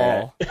the Thanks,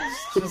 wall.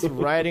 It's just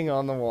writing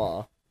on the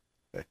wall.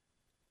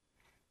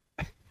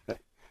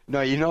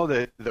 No, you know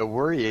the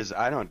worry is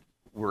I don't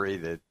worry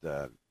that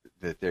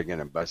they're going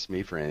to bust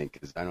me for anything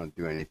because I don't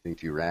do anything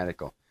too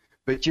radical.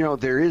 But you know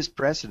there is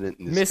precedent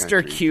in this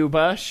Mr. country.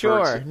 Cuba,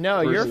 sure.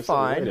 No, you're Wait a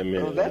fine.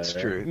 minute, Oh, that's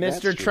Larry. true. That's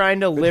Mr. true. Trying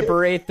to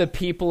liberate the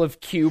people of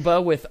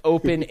Cuba with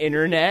open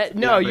internet.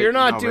 No, Yeah, but- you're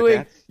not no, but doing.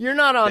 that's- You're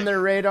not on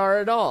their radar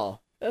at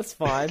all. That's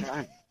fine.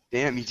 God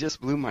damn, you just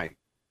blew my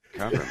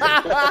cover.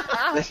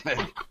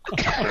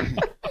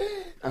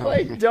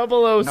 Like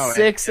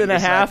 006 No, and a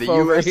besides, half the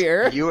over US,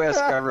 here. The U.S.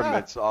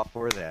 government's all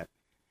for that.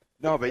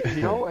 No, but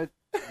you know what?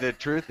 The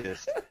truth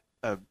is,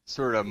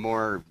 sort of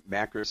more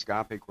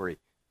macroscopic worry.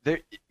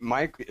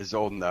 Mike is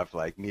old enough,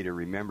 like me, to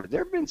remember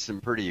there have been some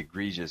pretty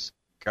egregious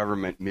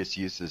government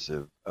misuses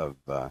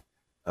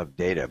of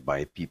data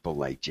by people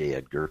like J.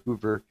 Edgar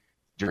Hoover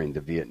during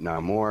the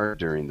Vietnam War,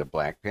 during the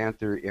Black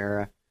Panther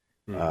era.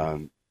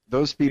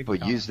 Those people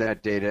use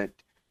that data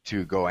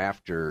to go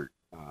after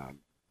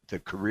the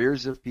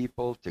careers of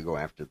people, to go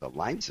after the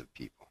lives of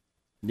people.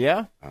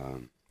 Yeah.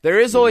 There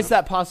is always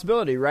that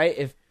possibility,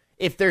 right?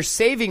 If they're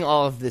saving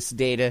all of this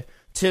data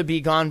to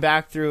be gone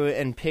back through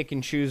and pick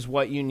and choose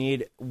what you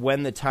need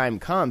when the time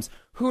comes,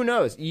 who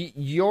knows?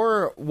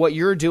 What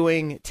you're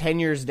doing 10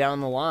 years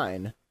down the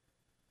line,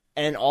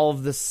 and all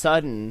of a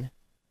sudden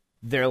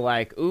they're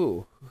like,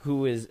 ooh,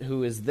 who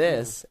is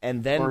this?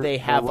 And then they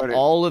have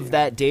all of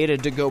that data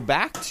to go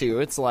back to.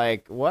 It's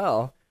like,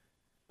 well,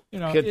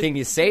 good thing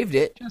you saved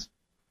it.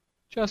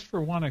 Just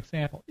for one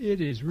example,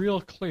 it is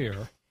real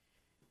clear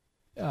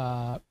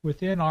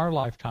within our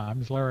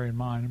lifetimes, Larry and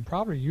mine, and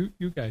probably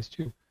you guys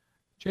too,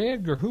 J.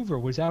 Edgar Hoover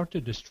was out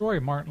to destroy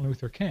Martin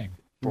Luther King.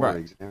 For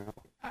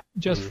example.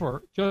 Just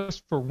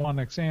for one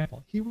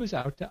example, he was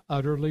out to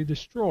utterly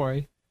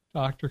destroy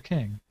Dr.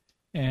 King,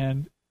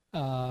 and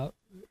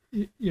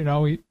he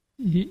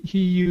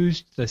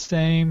used the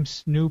same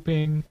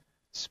snooping,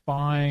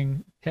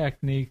 spying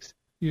techniques,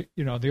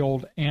 the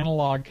old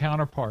analog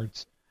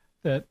counterparts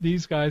that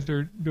these guys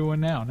are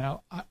doing now.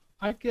 Now,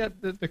 I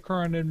get that the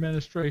current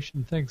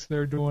administration thinks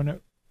they're doing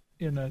it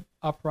in an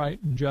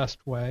upright and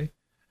just way,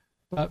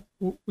 but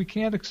we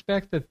can't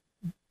expect that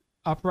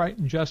upright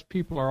and just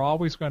people are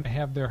always going to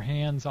have their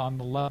hands on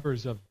the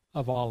levers of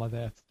all of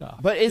that stuff.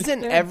 But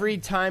isn't every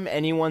time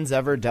anyone's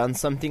ever done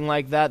something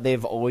like that,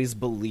 they've always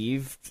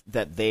believed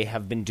that they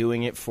have been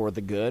doing it for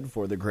the good,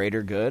 for the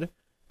greater good?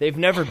 They've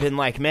never been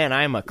like, man,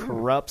 I'm a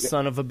corrupt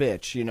son of a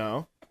bitch,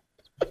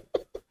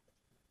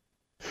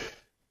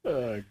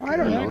 I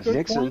don't know.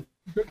 Nixon.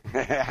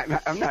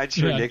 I'm not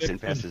sure Nixon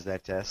passes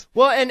that test.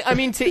 Well, and I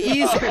mean, to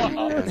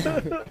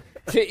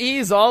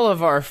ease all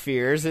of our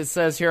fears, it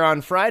says here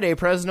on Friday,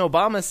 President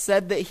Obama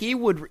said that he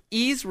would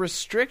ease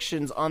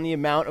restrictions on the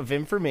amount of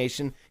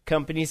information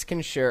companies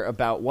can share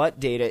about what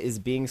data is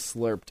being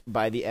slurped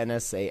by the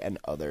NSA and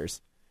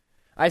others.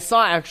 I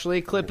saw actually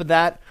a clip of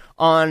that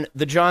on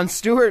the Jon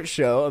Stewart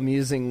show,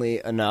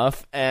 amusingly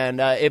enough, and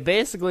it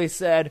basically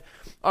said,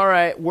 all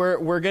right,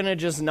 we're going to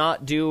just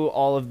not do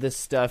all of this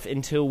stuff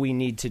until we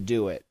need to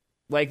do it.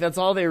 Like, that's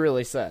all they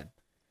really said.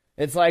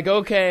 It's like,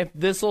 okay,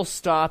 this will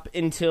stop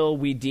until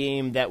we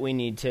deem that we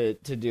need to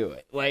do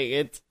it.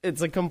 Like,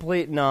 it's a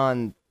complete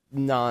non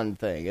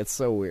thing. It's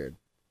so weird.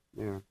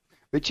 Yeah.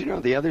 But,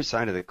 the other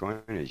side of the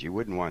coin is you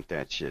wouldn't want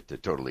that shit to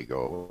totally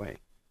go away.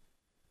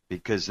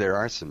 Because there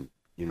are some,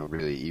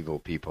 really evil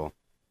people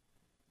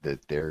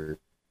that they're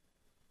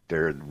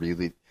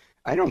really...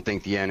 I don't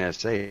think the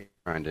NSA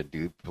trying to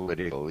do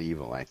political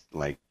evil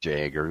like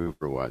J. Edgar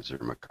Hoover was or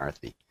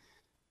McCarthy.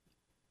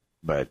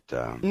 But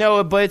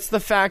no, but it's the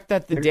fact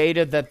that the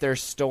data that they're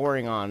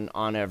storing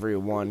on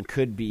everyone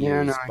could be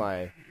used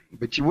by.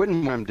 But you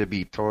wouldn't want them to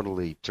be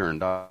totally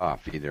turned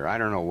off either. I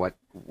don't know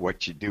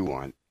what you do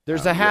want.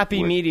 There's a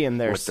happy medium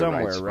there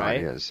somewhere,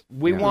 right?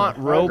 We want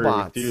I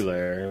robots. agree with you,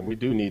 Larry. We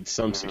do need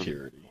some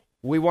security.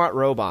 We want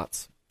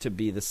robots to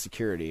be the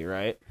security,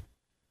 right?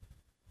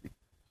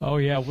 Oh,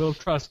 yeah, we'll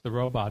trust the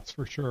robots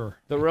for sure.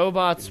 The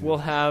robots will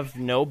have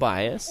no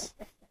bias.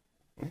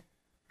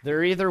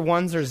 They're either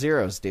ones or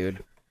zeros,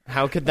 dude.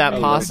 How could that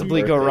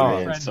possibly go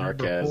wrong?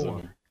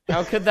 Sarcasm.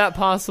 How could that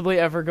possibly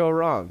ever go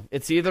wrong?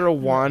 It's either a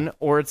 1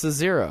 or it's a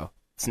 0.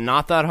 It's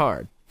not that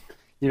hard.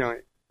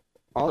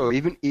 Although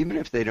even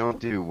if they don't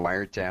do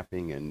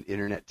wiretapping and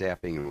internet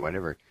tapping and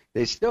whatever,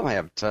 they still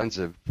have tons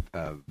of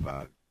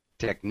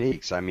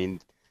techniques. I mean,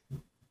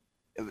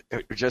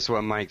 just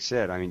what Mike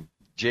said. I mean,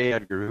 J.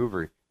 Edgar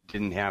Hoover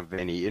didn't have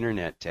any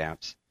internet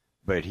taps,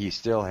 but he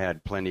still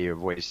had plenty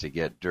of ways to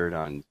get dirt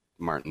on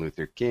Martin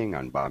Luther King,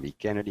 on Bobby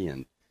Kennedy,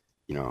 and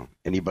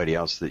anybody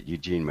else that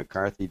Eugene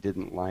McCarthy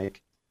didn't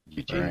like.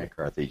 Joseph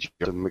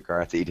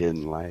McCarthy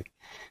didn't like.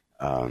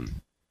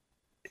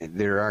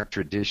 There are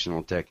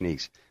traditional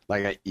techniques.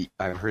 Like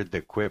I've heard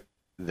the quip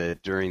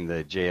that during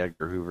the J.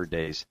 Edgar Hoover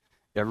days,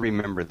 every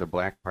member of the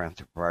Black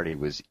Panther Party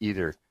was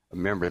either a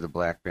member of the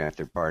Black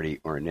Panther Party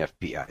or an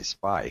FBI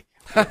spy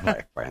for the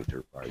Black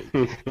Panther Party.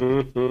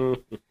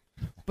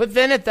 But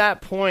then at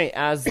that point,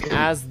 as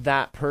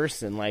that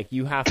person, like,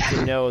 you have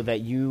to know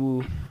that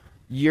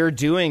you're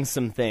doing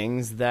some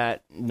things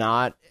that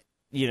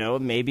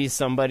maybe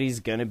somebody's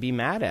going to be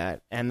mad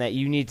at, and that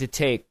you need to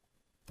take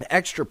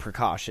extra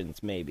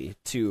precautions maybe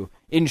to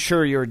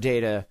ensure your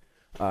data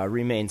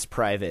remains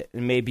private.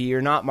 And maybe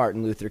you're not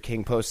Martin Luther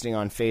King posting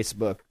on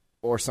Facebook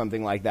or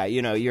something like that.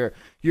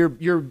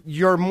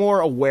 You're more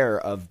aware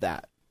of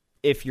that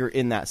if you're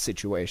in that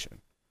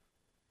situation.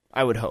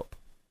 I would hope.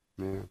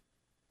 Yeah.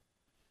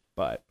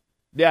 But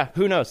yeah,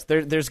 who knows?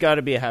 There's got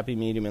to be a happy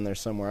medium in there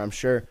somewhere. I'm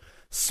sure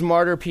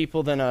smarter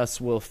people than us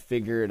will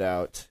figure it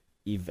out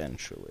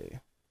eventually.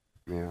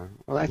 Yeah.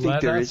 Well, I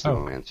think there is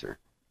no answer.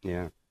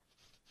 Yeah.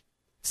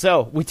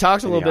 So we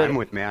talked a little bit. I'm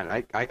with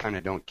Matt. I kind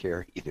of don't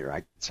care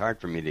either. It's hard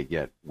for me to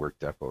get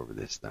worked up over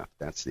this stuff.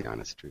 That's the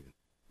honest truth.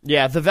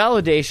 Yeah, the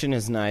validation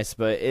is nice,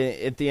 but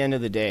at the end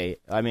of the day,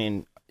 I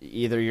mean,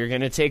 either you're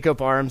going to take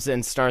up arms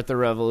and start the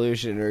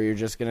revolution, or you're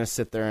just going to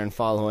sit there and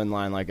follow in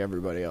line like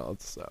everybody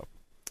else. So.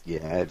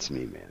 Yeah, it's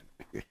me, man.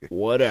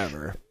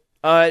 Whatever.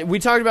 We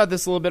talked about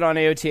this a little bit on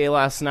AOTA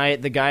last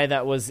night. The guy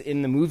that was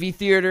in the movie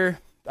theater,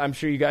 I'm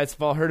sure you guys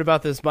have all heard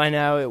about this by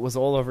now. It was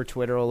all over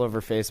Twitter, all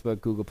over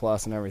Facebook, Google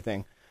Plus, and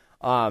everything.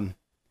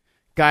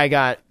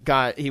 Guy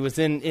he was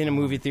in a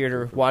movie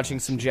theater watching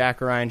some Jack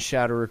Ryan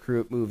Shadow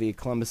Recruit movie,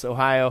 Columbus,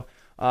 Ohio.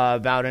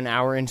 About an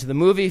hour into the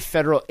movie,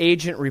 federal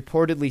agent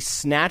reportedly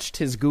snatched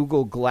his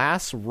Google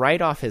Glass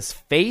right off his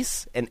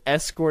face and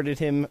escorted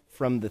him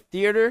from the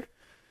theater.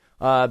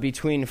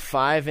 Between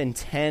 5 and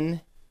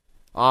 10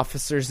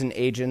 officers and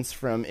agents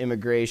from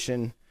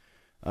Immigration,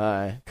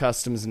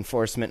 Customs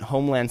Enforcement,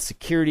 Homeland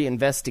Security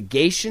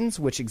Investigations,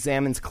 which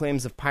examines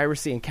claims of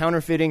piracy and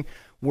counterfeiting,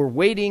 were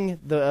waiting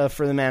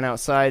for the man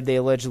outside. They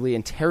allegedly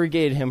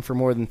interrogated him for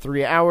more than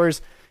 3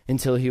 hours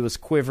until he was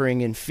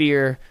quivering in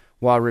fear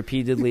while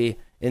repeatedly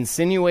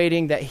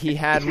insinuating that he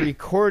had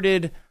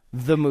recorded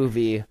the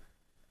movie.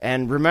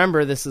 And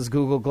remember, this is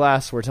Google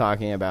Glass we're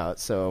talking about,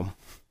 so...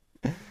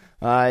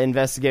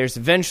 investigators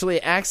eventually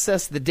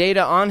accessed the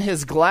data on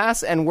his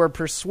glass and were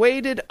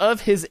persuaded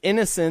of his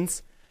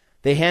innocence.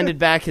 They handed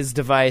back his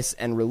device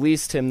and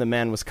released him. The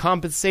man was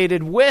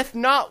compensated with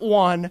not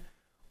 1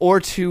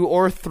 or 2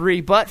 or 3,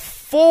 but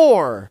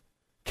 4.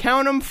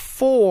 Count them,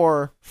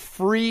 4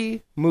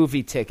 free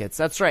movie tickets.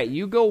 That's right.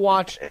 You go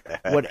watch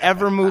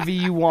whatever movie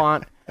you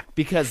want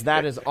because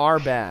that is our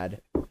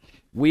bad.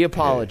 We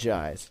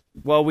apologize.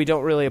 Well, we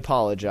don't really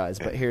apologize,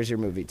 but here's your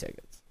movie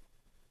tickets.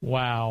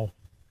 Wow.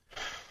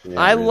 Yeah,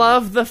 I really.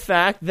 love the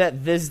fact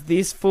that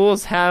these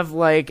fools have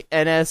like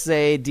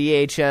NSA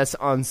DHS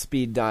on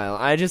speed dial.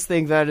 I just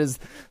think that is,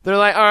 they're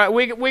like, all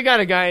right, we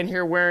got a guy in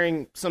here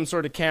wearing some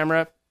sort of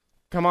camera.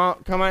 Come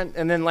on,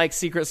 and then like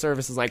Secret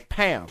Service is like,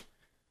 Pam,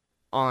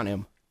 on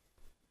him.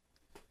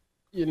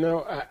 You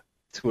know,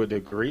 to a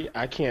degree,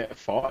 I can't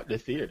fault the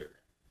theater.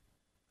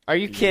 Are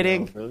you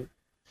kidding? Really?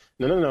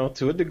 No.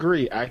 To a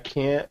degree, I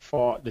can't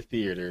fault the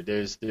theater.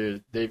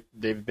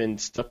 They've been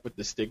stuck with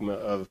the stigma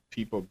of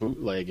people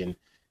bootlegging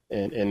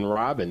and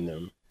robbing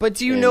them. But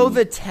do you know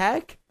the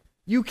tech?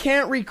 You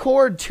can't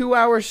record 2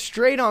 hours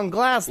straight on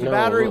glass. The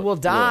battery will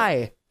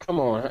die. Come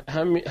on,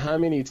 how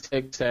many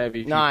tech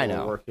savvy people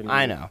are working?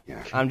 I know.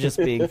 Yeah. I'm just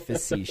being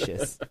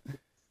facetious.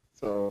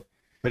 So,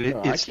 But no,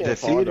 I it's can't the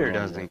fault theater them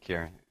on doesn't that.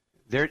 care.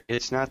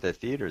 It's not the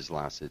theater's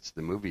loss; it's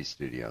the movie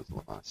studio's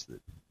loss.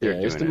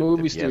 It's the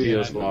movie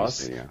studio's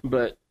loss. Yeah.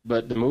 But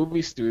the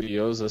movie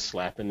studios are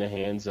slapping the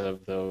hands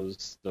of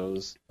those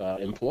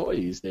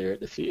employees there at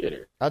the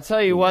theater. I'll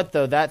tell you what,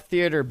 though, that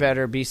theater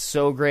better be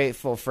so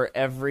grateful for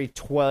every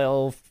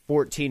 $12,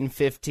 $14,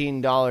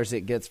 $15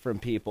 it gets from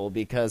people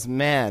because,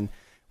 man,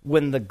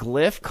 when the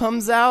glyph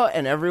comes out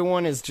and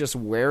everyone is just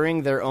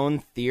wearing their own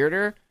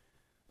theater,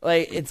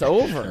 like, it's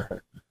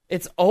over.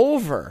 It's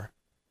over.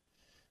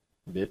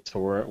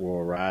 BitTorrent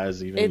will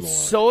rise even It's more.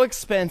 so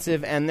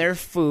expensive, and their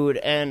food,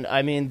 and,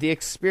 I mean, the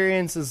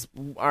experience is,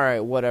 all right,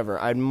 whatever.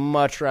 I'd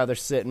much rather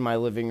sit in my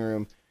living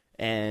room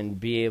and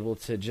be able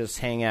to just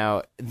hang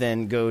out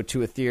than go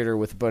to a theater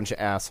with a bunch of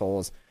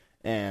assholes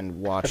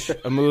and watch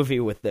a movie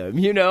with them.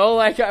 You know,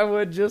 like, I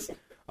would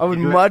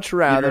much You'd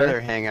rather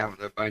rather hang out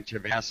with a bunch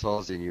of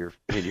assholes in your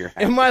house.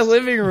 in my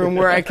living room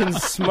where I can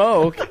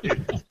smoke.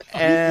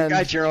 And You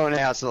got your own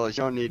assholes.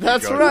 You don't need to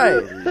That's go right.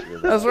 to the movies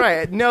with that's them.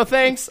 right. No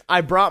thanks.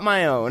 I brought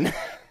my own.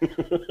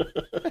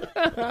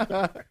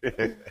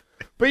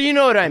 But you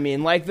know what I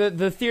mean. Like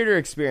the theater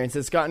experience,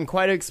 it's gotten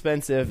quite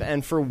expensive,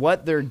 and for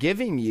what they're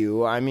giving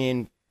you, I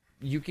mean,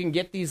 you can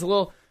get these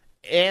little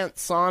Ant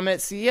saw them at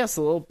CES,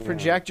 the little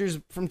projectors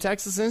from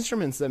Texas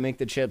Instruments that make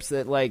the chips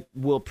that like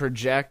will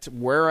project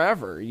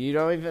wherever. You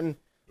don't even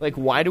like.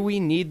 Why do we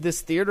need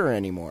this theater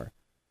anymore?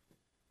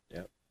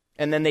 Yep.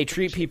 And then they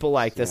treat people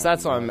like this.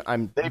 That's what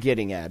I'm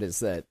getting at. Is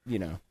that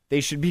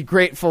they should be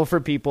grateful for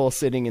people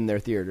sitting in their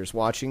theaters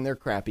watching their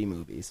crappy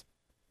movies.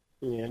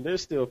 Yeah,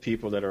 there's still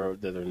people that are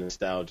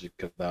nostalgic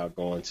about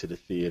going to the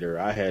theater.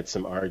 I had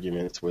some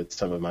arguments with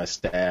some of my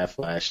staff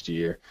last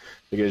year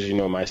because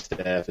my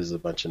staff is a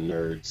bunch of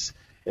nerds,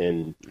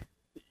 and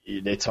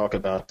they talk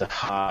about The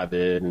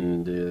Hobbit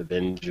and the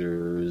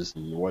Avengers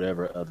and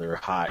whatever other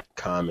hot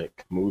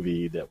comic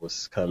movie that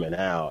was coming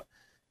out,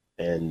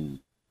 and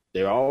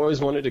they always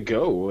wanted to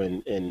go,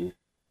 and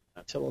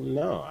I tell them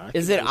no.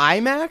 Is it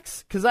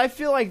IMAX? Because I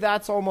feel like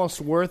that's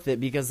almost worth it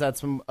because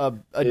that's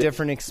a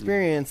different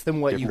experience than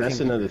what you can.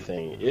 That's another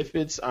thing. If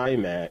it's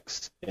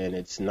IMAX and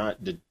it's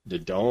not the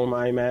Dome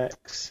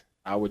IMAX,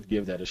 I would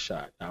give that a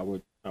shot. I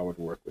would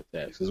work with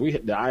that because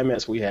the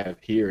IMAX we have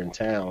here in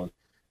town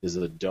is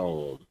a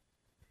Dome.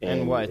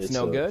 And what? It's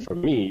no good? For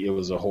me, it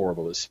was a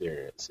horrible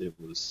experience. It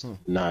was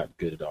not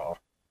good at all.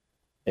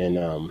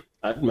 And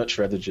I'd much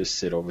rather just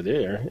sit over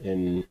there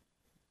and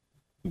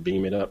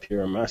beam it up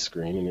here on my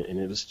screen, and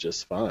it was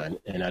just fine.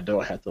 And I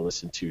don't have to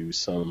listen to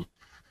some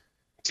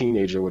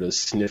teenager with a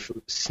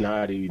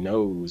snotty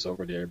nose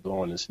over there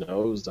blowing his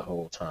nose the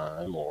whole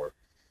time, or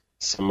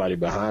somebody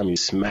behind me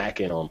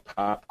smacking on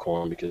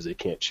popcorn because they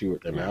can't chew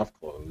with their mouth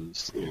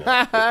closed.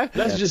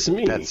 That's just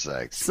me. That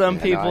sucks. Some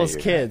Yeah, people's I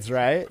hear kids,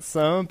 right?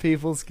 Some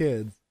people's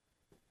kids.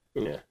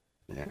 Yeah.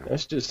 Yeah.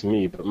 That's just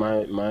me, but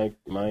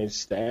my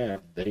staff,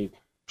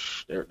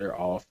 they're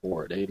all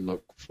for it. They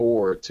look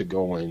forward to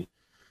going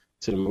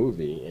to the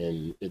movie,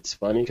 and it's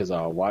funny because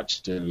I'll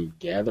watch them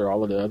gather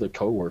all of the other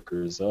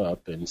coworkers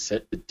up and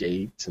set the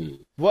dates.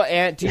 And Well,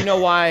 Ant, do you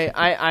know why?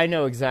 I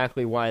know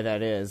exactly why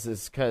that is.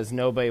 It's because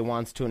nobody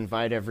wants to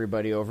invite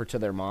everybody over to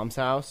their mom's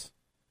house.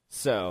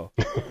 So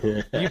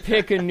you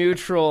pick a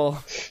neutral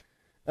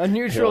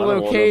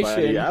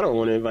location. I don't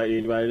want to invite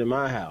anybody to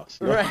my house.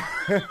 No,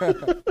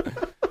 Right.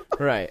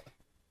 Right.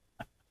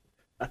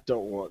 I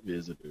don't want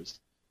visitors.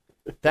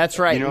 That's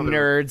right, You know,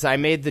 nerds. I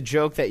made the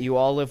joke that you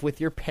all live with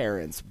your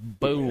parents.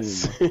 Boom.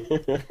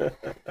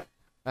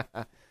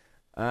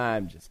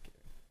 I'm just kidding.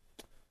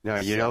 No,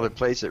 you know, the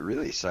place that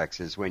really sucks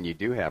is when you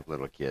do have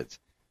little kids.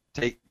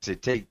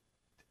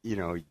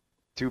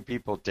 Two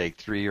people take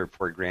 3 or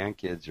 4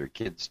 grandkids or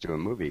kids to a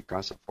movie. It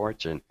costs a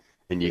fortune,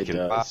 and you It can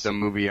does. pop the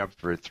movie up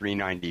for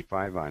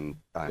 $3.95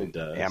 on It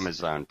does.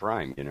 Amazon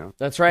Prime. You know.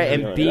 That's right,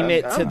 and Yeah, beam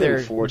it I've to been their...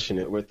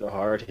 fortunate with the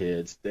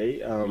hardheads. They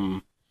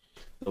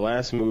the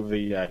last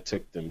movie I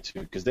took them to,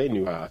 because they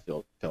knew how I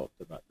felt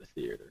about the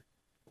theater,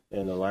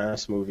 and the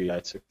last movie I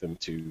took them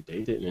to,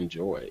 they didn't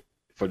enjoy it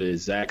for the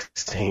exact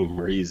same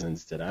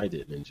reasons that I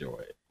didn't enjoy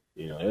it.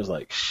 You know, it was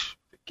like,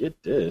 forget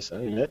this. I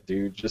mean, that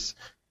dude just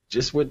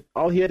what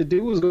all he had to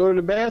do was go to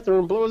the bathroom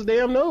and blow his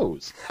damn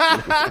nose.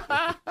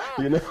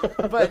 You know?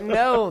 But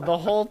no, the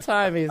whole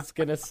time he's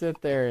going to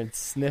sit there and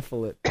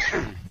sniffle it.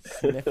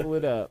 Sniffle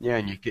it up. Yeah,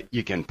 and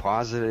you can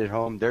pause it at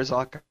home. There's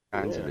all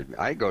kinds Yeah. of it.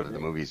 I go to the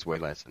movies way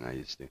less than I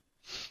used to.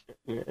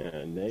 Yeah,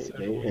 and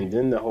and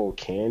then the whole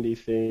candy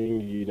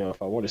thing. You know,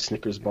 if I want a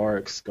Snickers bar,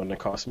 it's going to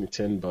cost me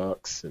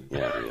 $10. And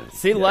Yeah.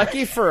 See,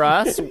 lucky for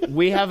us,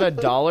 we have a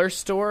dollar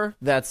store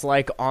that's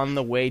like on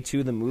the way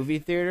to the movie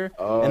theater,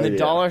 Oh, and the yeah.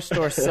 dollar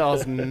store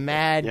sells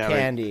mad Yeah, like-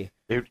 candy.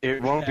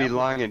 It won't be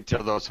long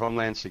until those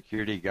Homeland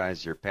Security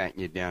guys are patting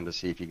you down to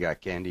see if you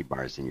got candy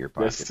bars in your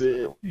pocket. that's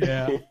it.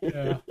 Yeah.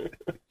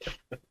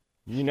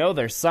 You know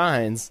there's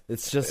signs.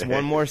 It's just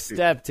one more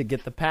step to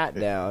get the pat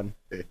down.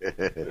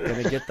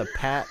 Gonna get the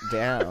pat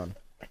down.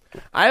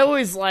 I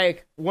always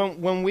like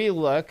when we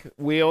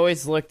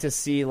always look to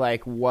see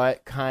like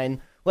what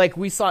kind. Like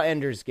we saw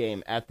Ender's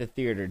Game at the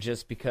theater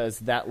just because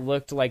that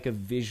looked like a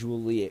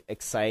visually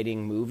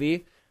exciting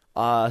movie.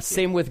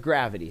 Same with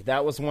Gravity.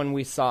 That was one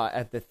we saw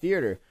at the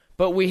theater.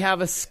 But we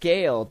have a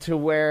scale to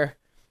where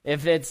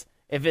if it's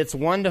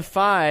 1 to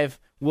 5,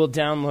 we'll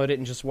download it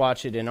and just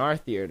watch it in our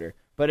theater.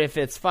 But if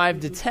it's 5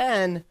 to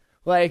 10,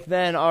 like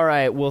then all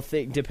right, we'll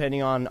think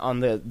depending on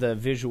the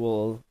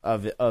visual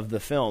of the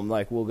film,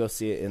 like we'll go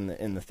see it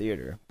in the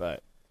theater.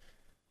 But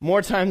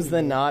more times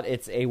than not,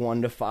 it's a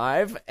 1 to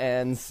 5,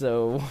 and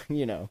so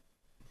you know.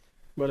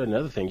 But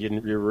another thing,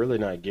 you're really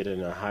not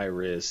getting a high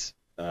res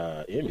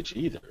image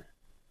either.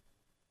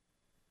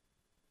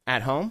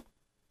 At home?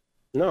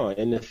 No,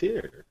 in the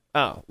theater.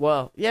 Oh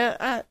well,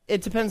 yeah.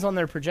 It depends on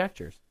their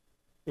projectors.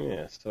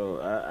 Yeah, so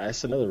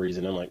that's another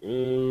reason. I'm like,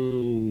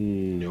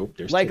 nope.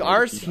 There's Like too many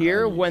ours people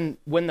here, behind me.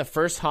 when the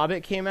first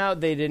Hobbit came out,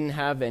 they didn't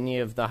have any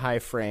of the high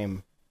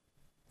frame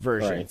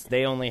versions. Right.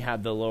 They only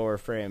had the lower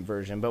frame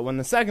version. But when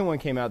the second one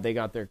came out, they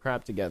got their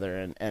crap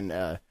together and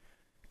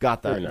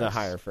got Very the nice.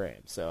 higher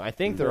frame. So I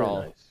think they're Very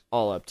all nice.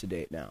 all up to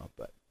date now.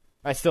 But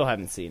I still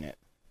haven't seen it.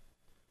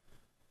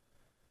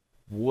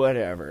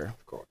 Whatever.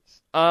 Of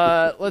course.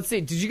 Let's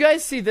see. Did you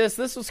guys see this?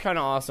 This was kind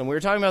of awesome. We were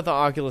talking about the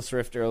Oculus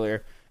Rift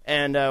earlier,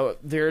 and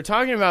they were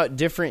talking about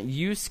different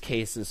use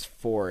cases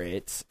for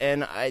it.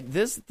 And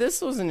this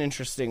was an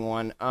interesting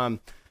one.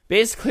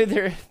 Basically,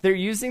 they're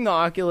using the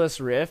Oculus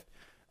Rift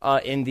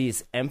in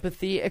these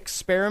empathy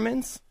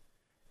experiments,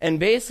 and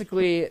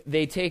basically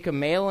they take a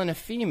male and a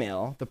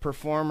female, the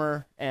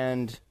performer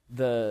and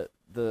the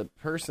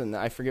person.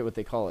 I forget what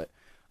they call it.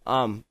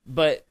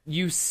 But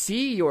you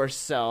see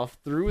yourself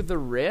through the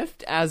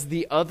rift as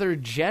the other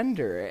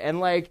gender, and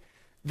like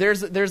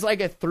there's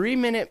like a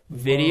 3-minute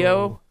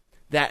video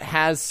that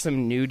has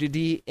some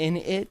nudity in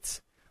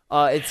it.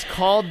 It's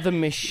called The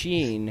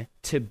Machine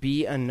to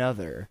Be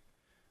Another.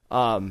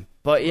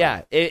 But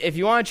yeah, if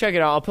you want to check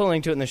it out, I'll put a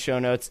link to it in the show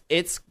notes.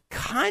 It's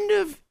kind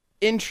of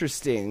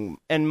interesting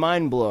and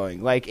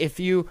mind-blowing. Like if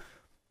you,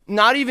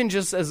 not even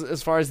just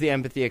as far as the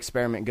empathy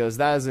experiment goes,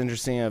 that is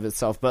interesting in of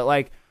itself, but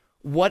like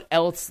what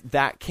else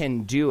that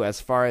can do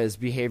as far as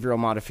behavioral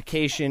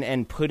modification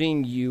and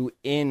putting you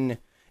in.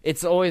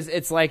 It's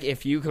like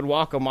if you could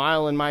walk a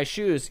mile in my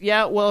shoes.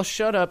 Yeah, well,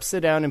 shut up, sit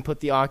down, and put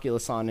the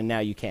Oculus on, and now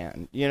you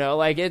can. You know,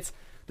 like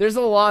there's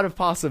a lot of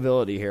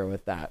possibility here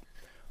with that.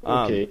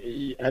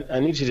 Okay, I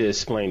need you to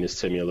explain this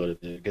to me a little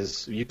bit,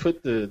 because you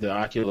put the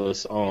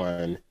Oculus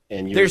on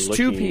and you're There's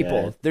two looking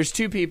people. at- There's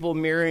two people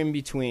mirroring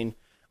between.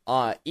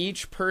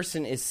 Each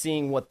person is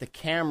seeing what the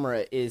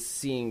camera is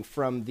seeing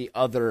from the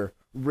other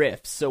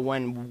rift. So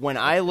when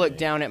I look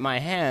down at my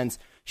hands,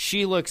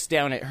 she looks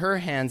down at her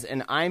hands,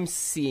 and I'm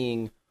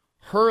seeing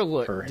her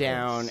look Her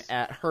down hands.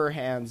 at her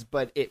hands,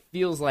 but it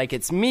feels like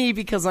it's me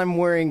because I'm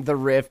wearing the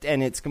rift,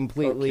 and it's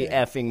completely Okay.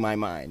 effing my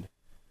mind.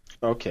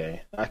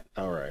 Okay,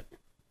 all right.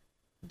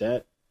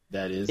 That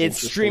That is It's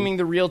interesting. streaming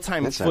the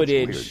real-time That sounds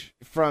footage weird.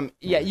 from.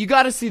 Yeah, you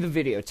got to see the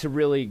video to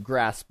really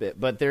grasp it.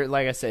 But there,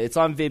 like I said, it's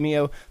on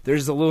Vimeo.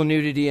 There's a little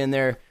nudity in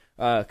there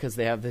because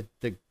they have the.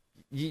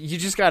 You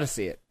just got to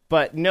see it.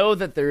 But know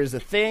that there is a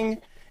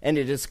thing, and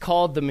it is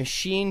called the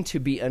Machine to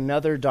Be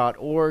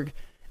Another.org,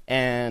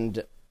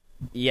 and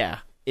yeah,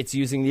 it's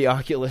using the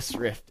Oculus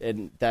Rift,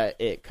 and that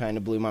it kind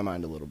of blew my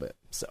mind a little bit.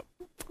 So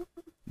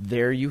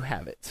there you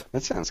have it.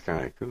 That sounds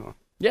kind of cool.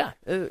 Yeah,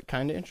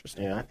 kind of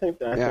interesting. Yeah, I think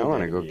that. Yeah, I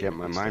want to that go would be get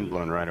my mind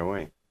blown right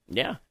away.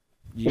 Yeah,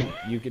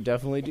 you could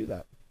definitely do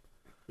that.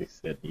 He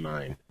said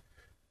mine.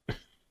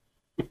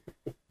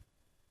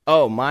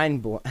 Oh,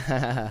 mind blown.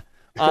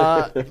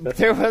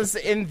 There was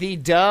in the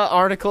Duh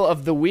article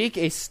of the week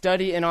a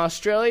study in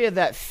Australia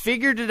that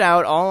figured it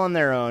out all on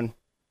their own.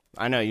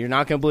 I know, you're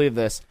not going to believe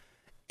this.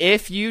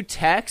 If you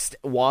text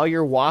while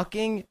you're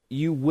walking,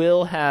 you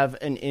will have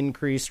an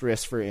increased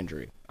risk for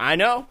injury. I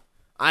know.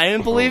 I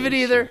didn't believe it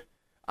either.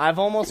 I've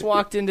almost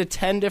walked into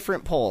 10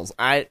 different poles.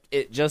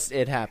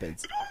 It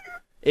happens.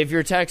 If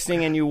you're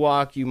texting and you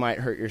walk, you might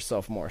hurt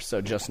yourself more.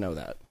 So just know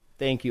that.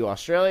 Thank you,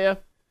 Australia.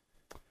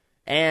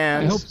 I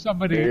And hope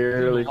somebody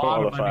Barely paid a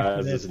lot of money for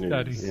qualifies this as news.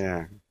 study.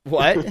 Yeah.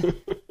 what?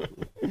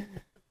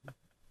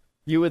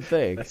 You would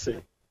think. That's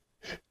it.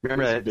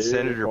 Remember that Barely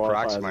Senator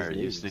qualifies as Proxmire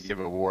used to news. give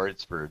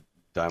awards for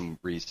dumb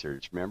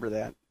research. Remember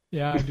that?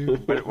 Yeah, I do.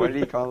 What did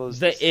he call those?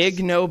 The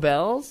Ig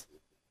Nobels?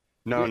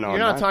 No, You're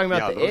not talking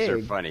about yeah, the those are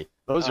Ig. funny.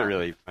 Those are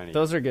really funny.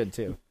 Those are good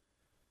too.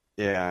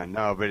 Yeah,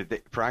 no, but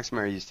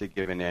Proxmire used to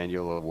give an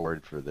annual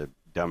award for the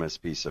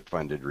dumbest piece of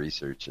funded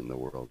research in the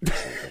world or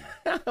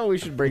something. We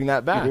should bring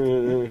that back.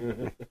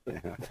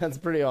 Yeah. That's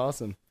pretty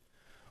awesome.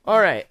 All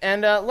right,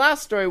 and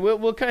last story.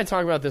 We'll kind of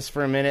talk about this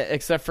for a minute,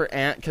 except for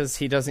Ant because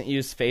he doesn't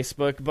use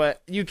Facebook.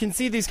 But you can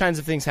see these kinds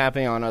of things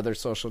happening on other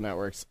social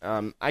networks.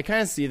 I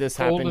kind of see this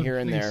happen Golden here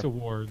and Fleece there.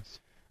 Awards.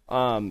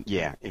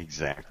 Yeah,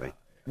 exactly.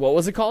 What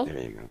was it called? There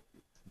you go.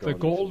 The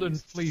Golden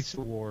Fleece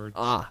Awards.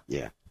 Ah,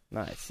 Yeah,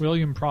 nice.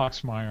 William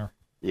Proxmire.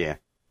 yeah.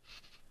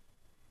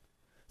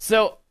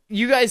 So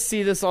you guys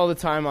see this all the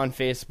time on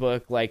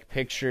Facebook, like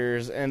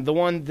pictures, and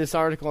this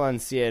article on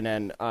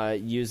CNN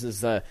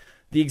uses the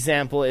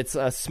example. It's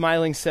a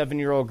smiling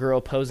 7-year-old girl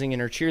posing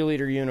in her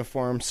cheerleader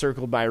uniform,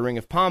 circled by a ring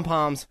of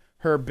pom-poms,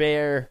 her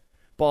bare,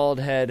 bald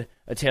head,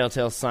 a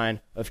telltale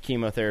sign of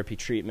chemotherapy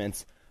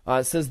treatments.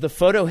 It says the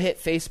photo hit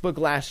Facebook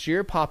last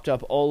year, popped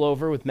up all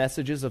over with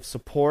messages of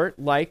support,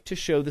 like to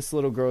show this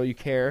little girl you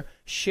care,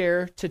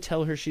 share to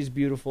tell her she's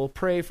beautiful,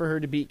 pray for her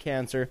to beat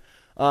cancer.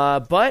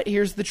 But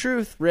here's the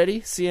truth. Ready?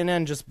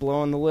 CNN just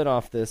blowing the lid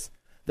off this.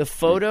 The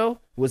photo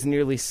was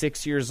nearly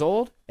 6 years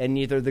old, and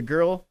neither the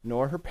girl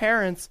nor her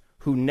parents,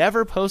 who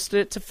never posted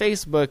it to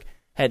Facebook,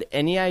 had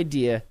any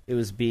idea it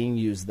was being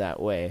used that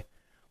way.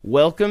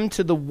 Welcome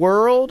to the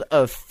world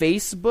of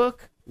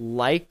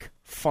Facebook-like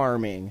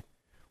farming.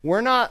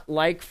 We're not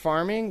like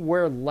farming,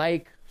 we're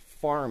like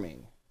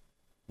farming.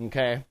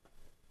 Okay?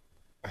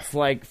 It's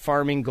like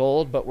farming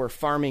gold, but we're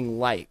farming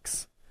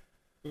likes.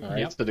 All right.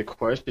 Yep. So the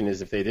question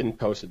is, if they didn't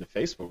post it to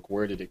Facebook,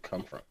 where did it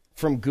come from?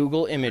 From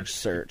Google image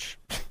search.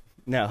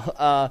 No,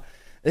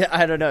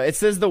 I don't know. It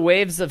says the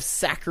waves of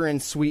saccharine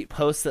sweet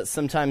posts that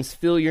sometimes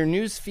fill your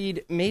news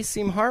feed may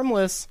seem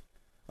harmless.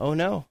 Oh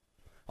no.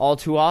 All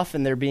too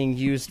often they're being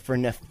used for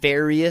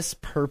nefarious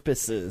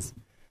purposes.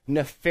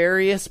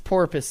 Nefarious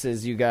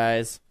purposes, you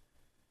guys.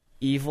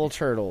 Evil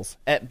turtles.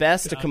 At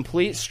best, a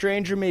complete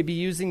stranger may be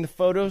using the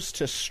photos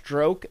to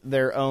stroke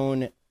their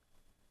own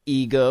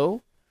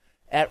ego.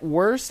 At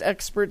worst,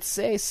 experts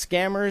say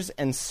scammers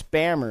and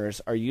spammers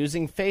are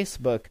using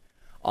Facebook,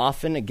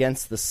 often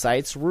against the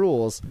site's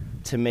rules,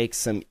 to make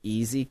some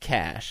easy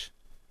cash.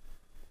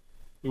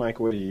 Mike,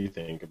 what do you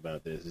think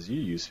about this?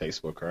 You use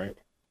Facebook, right?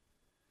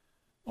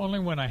 Only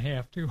when I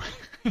have to.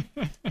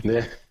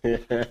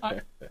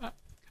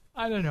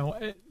 I don't know.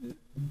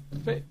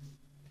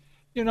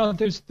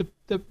 There's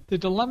the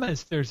dilemma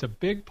is there's a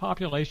big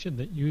population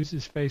that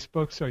uses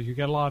Facebook, so you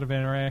get a lot of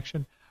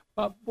interaction.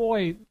 But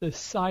boy, the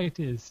site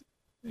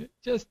it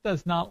just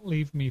does not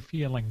leave me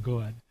feeling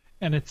good.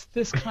 And it's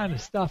this kind of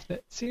stuff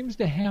that seems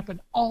to happen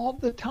all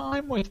the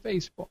time with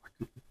Facebook.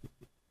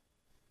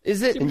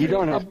 Is it? And you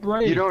don't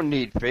Upgrade. you don't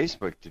need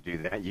Facebook to do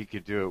that. You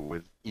could do it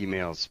with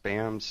email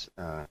spams.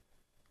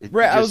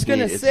 Right, I was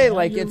gonna say,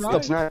 like, you're it's right. the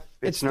It's not.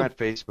 It's It's not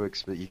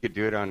Facebook's, but you could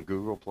do it on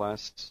Google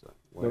Plus.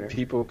 Well, Whatever.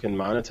 people can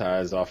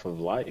monetize off of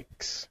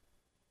likes.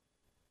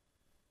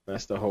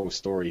 That's the whole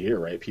story here,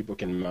 right? People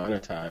can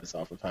monetize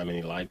off of how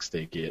many likes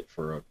they get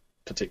for a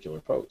particular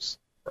post,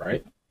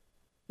 right?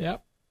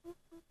 Yep.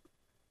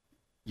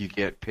 You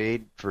get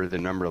paid for the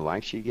number of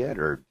likes you get,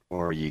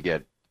 or you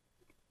get,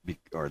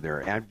 or there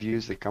are ad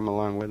views that come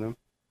along with them.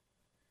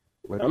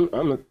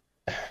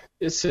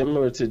 It's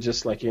similar to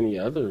just like any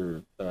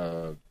other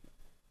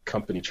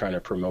company trying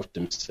to promote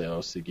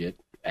themselves to get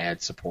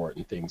ad support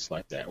and things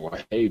like that. Well,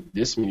 hey,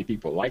 this many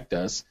people liked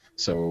us,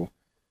 so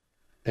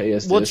pay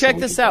us. Well, this check and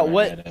we this can out. put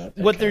our ad out,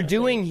 that What they're kind of thing.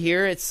 doing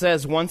here, it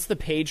says once the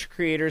page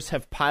creators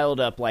have piled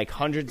up like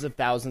hundreds of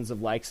thousands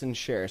of likes and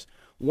shares,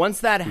 once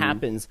that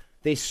happens,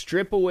 They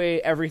strip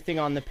away everything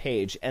on the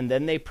page, and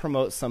then they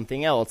promote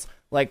something else,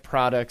 like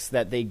products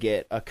that they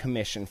get a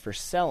commission for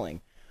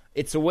selling.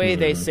 It's a way,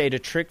 they say, to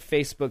trick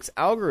Facebook's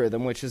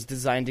algorithm, which is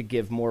designed to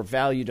give more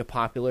value to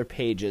popular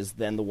pages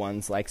than the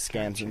ones like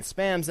scams and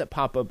spams that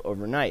pop up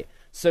overnight.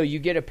 So you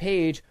get a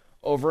page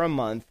over a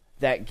month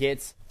that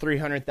gets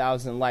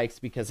 300,000 likes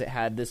because it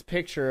had this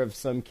picture of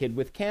some kid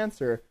with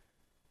cancer,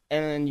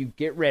 and then you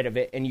get rid of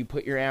it and you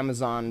put your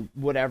Amazon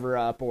whatever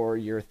up or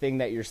your thing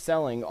that you're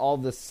selling. All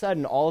of a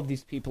sudden, all of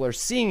these people are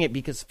seeing it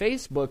because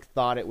Facebook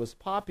thought it was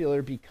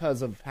popular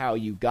because of how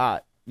you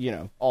got,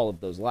 all of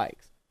those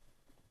likes.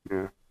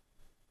 Yeah.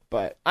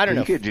 But I don't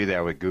know. You could do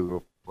that with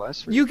Google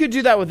Plus. You could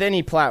do that with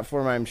any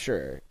platform, I'm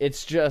sure.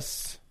 It's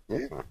just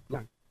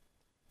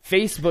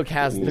Facebook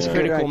has the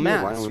critical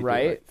mass,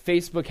 right?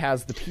 Facebook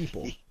has the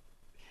people.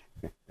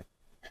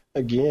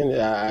 Again,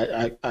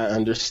 I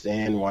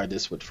understand why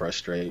this would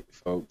frustrate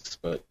folks,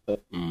 but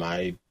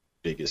my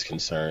biggest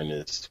concern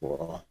is,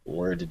 well,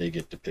 where did they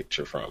get the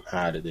picture from?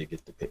 How did they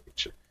get the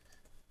picture?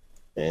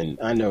 And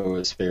I know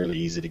it's fairly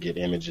easy to get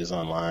images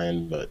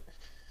online, but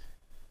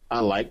I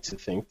like to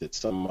think that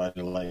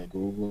somebody like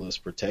Google is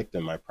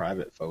protecting my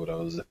private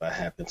photos if I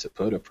happen to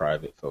put a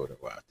private photo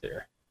out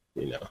there,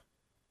 But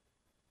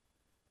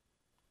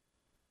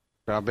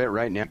I'll bet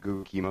right now,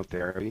 Google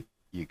chemotherapy,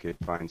 you could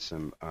find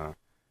some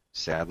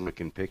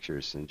sad-looking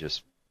pictures and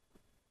just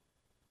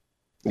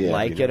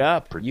it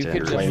up. You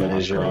could just claim it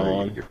as your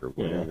own.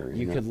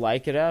 You could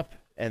like it up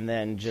and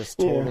then just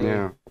totally.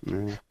 Yeah.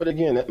 But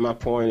again, my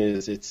point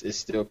is, it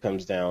still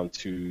comes down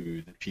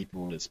to the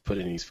people that's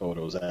putting these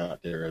photos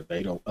out there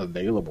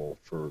available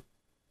for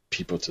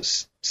people to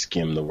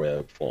skim the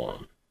web for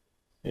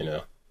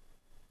them.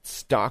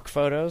 Stock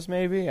photos,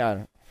 maybe. I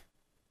don't.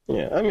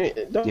 Yeah, I mean,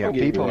 don't get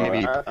people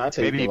me wrong. I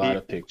take a lot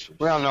of pictures.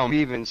 Well, no,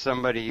 even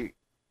somebody.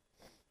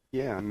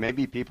 Yeah,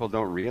 maybe people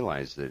don't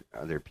realize that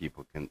other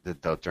people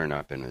that they'll turn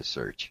up in a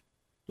search.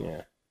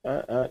 Yeah,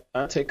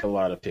 I take a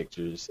lot of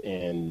pictures,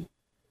 and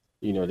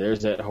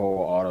there's that whole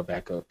auto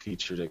backup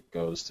feature that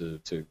goes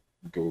to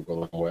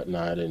Google and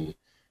whatnot, and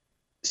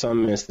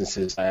some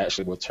instances I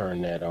actually will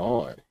turn that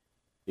on,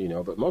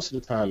 but most of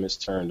the time it's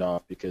turned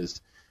off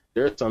because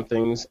there are some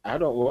things I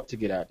don't want to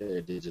get out there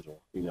digital.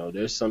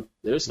 There's some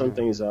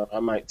things I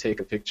might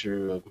take a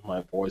picture of my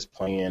boys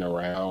playing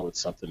around with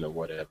something or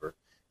whatever,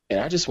 and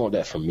I just want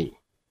that for me.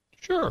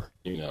 Sure.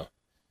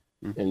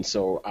 And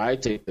so I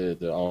take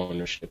the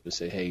ownership and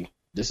say, hey,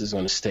 this is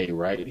going to stay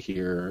right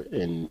here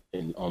in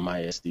on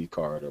my SD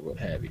card or what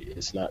have you.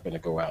 It's not going to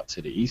go out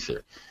to the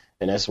ether.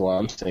 And that's why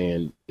I'm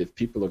saying, if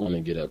people are going to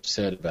get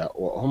upset about,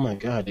 well, oh my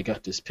God, they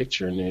got this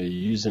picture and they're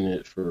using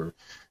it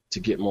to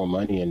get more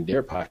money in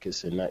their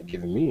pockets and not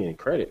giving me any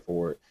credit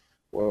for it.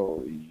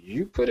 Well,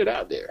 you put it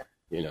out there,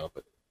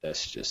 but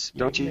that's just.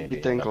 Don't you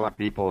think a lot of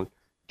people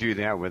do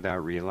that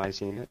without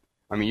realizing it?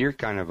 I mean, you're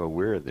kind of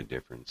aware of the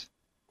difference.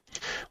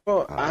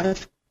 Well,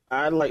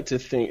 I like to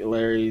think,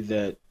 Larry,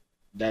 that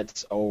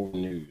that's old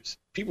news.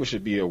 People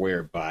should be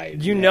aware by it.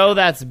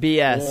 That's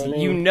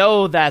BS. You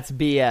know that's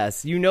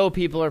BS.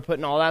 People are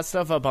putting all that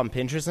stuff up on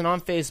Pinterest and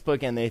on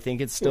Facebook, and they think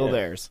it's still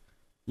theirs.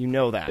 You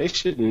know that. They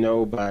should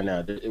know by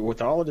now.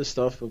 With all of this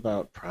stuff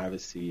about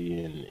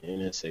privacy and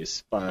NSA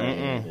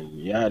spying and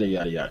yada,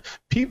 yada, yada.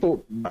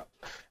 People,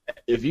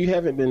 if you've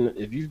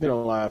been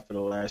alive for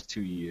the last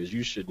 2 years,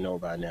 you should know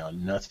by now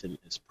nothing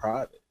is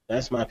private.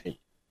 That's my opinion.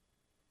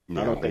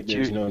 No, I don't think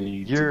there's no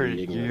need to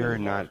be ignorant. You're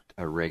not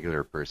a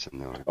regular person,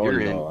 though.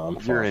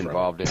 You're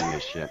involved in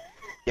this shit.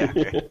 Yeah.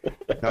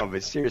 No,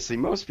 but seriously,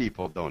 most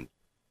people don't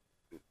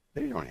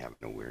have an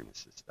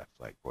awareness of stuff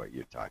like what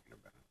you're talking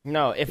about.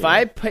 No, if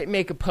I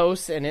make a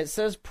post and it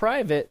says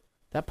private,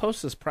 that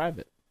post is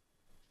private.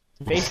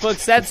 Facebook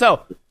said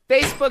so.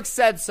 Facebook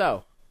said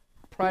so.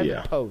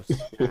 Private post.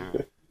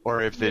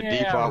 Or if the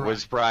default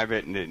was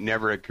private and it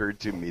never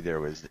occurred to me there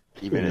was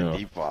even a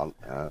default.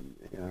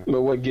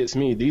 But what gets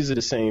me, these are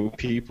the same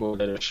people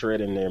that are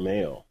shredding their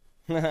mail.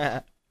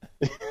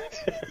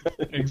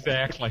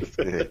 Exactly.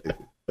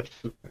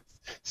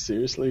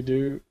 Seriously,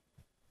 dude?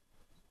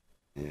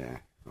 Yeah.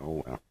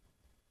 Oh, well.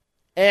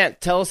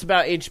 Ant, tell us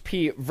about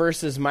HP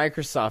versus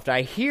Microsoft.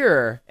 I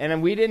hear,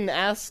 and we didn't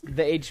ask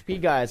the HP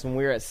guys when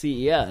we were at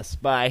CES,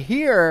 but I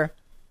hear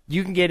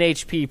you can get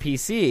HP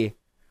PC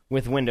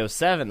with Windows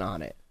 7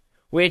 on it,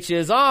 which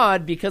is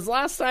odd because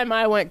last time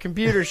I went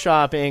computer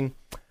shopping,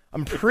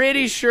 I'm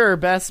pretty sure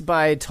Best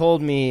Buy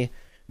told me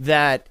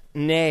that,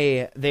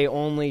 they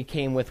only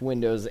came with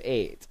Windows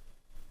 8,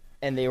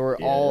 and they were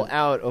all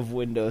out of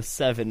Windows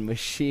 7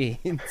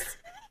 machines.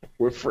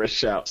 We're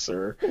fresh out,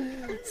 sir.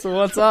 So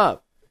what's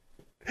up?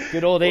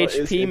 Good old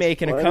HP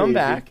making a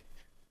comeback.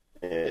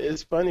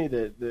 It's funny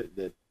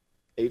that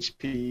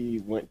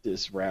HP went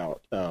this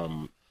route.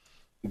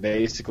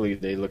 Basically,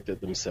 they looked at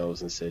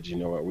themselves and said, you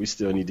know what, we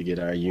still need to get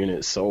our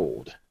units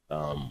sold.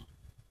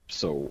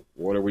 So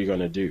what are we going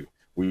to do?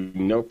 We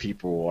know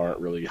people aren't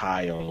really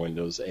high on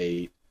Windows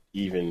 8,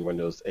 even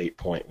Windows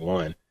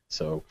 8.1.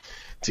 So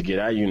to get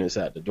our units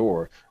out the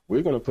door,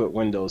 we're going to put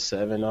Windows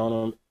 7 on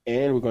them,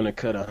 and we're going to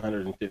cut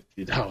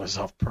 $150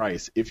 off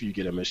price if you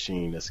get a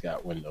machine that's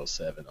got Windows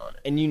 7 on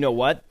it. And you know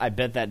what? I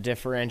bet that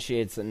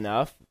differentiates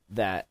enough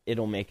that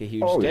it'll make a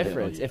huge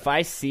difference. Yeah. If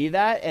I see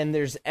that and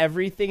there's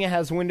everything, it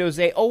has Windows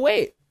 8. Oh,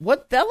 wait.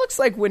 What? That looks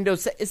like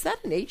Windows 7. Is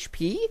that an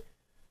HP?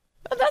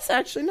 Oh, that's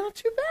actually not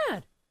too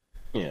bad.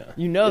 Yeah.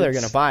 You know they're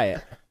going to buy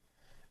it.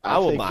 I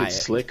will think buy it's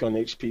it. slick on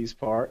HP's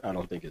part. I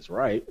don't think it's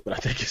right, but I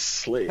think it's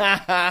slick.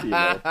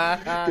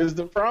 Because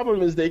the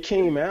problem is they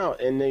came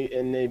out and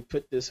they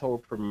put this whole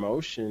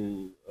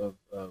promotion of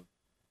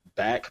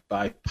back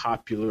by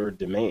popular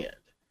demand,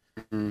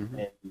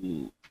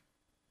 and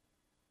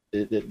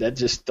that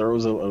just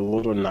throws a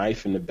little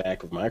knife in the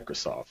back of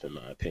Microsoft, in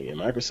my opinion.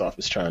 Microsoft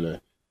is trying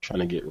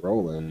to get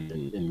rolling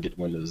and get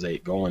Windows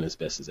 8 going as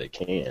best as they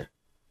can.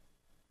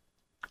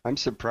 I'm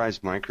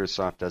surprised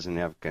Microsoft doesn't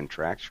have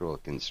contractual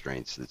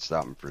constraints that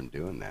stop them from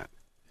doing that.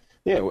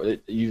 Yeah, well,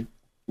 you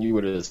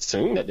would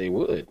assume that they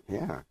would.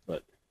 Yeah.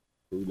 But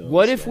who knows?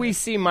 What if we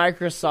see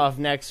Microsoft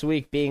next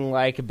week being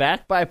like,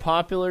 back by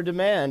popular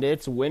demand,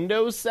 it's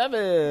Windows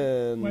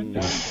 7.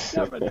 Windows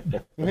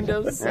 7.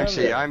 Windows 7.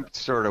 Actually, I'm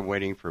sort of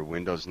waiting for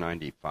Windows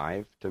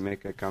 95 to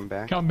make a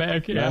comeback. Come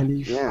back, yeah.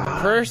 Yeah.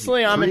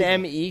 Personally, I'm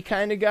an ME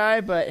kind of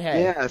guy, but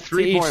hey, Yeah, to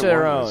each 3.1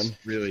 their own. was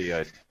really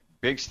a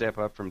big step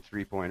up from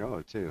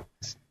 3.0, too.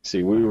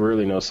 See, we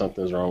really know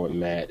something's wrong with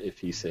Matt if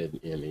he said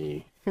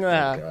ME. Oh,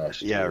 Yeah.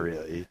 gosh. Yeah,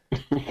 really.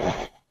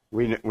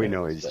 We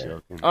know he's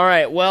joking. All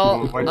right,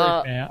 well,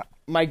 Yeah.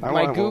 my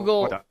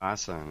Google Put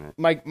us on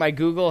it. my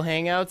Google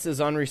Hangouts is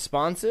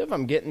unresponsive.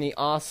 I'm getting the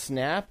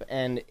snap,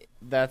 and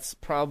that's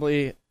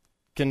probably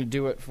gonna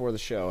do it for the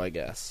show, I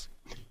guess.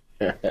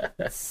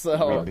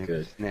 So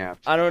Good.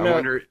 Snapped. I don't know.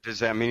 Wonder, does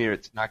that mean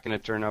it's not going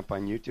to turn up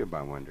on YouTube?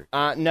 I wonder.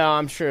 no,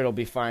 I'm sure it'll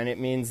be fine. It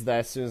means that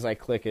as soon as I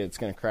click it, it's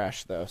gonna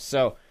crash though.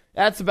 So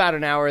that's about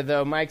an hour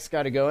though. Mike's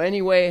got to go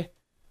anyway.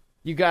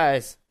 You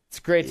guys, it's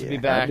great to be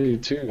I back. do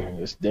too.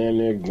 It's damn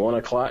near 1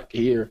 o'clock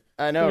here.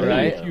 I know, Yeah.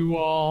 right? Thank you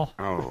all.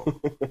 Oh,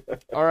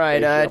 All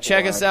right, Hey,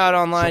 check us out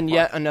online, So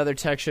far.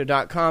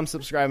 yetanothertechshow.com.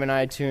 Subscribe on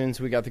iTunes.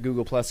 We got the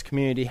Google Plus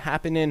community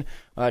happening.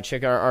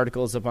 Check our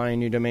articles up on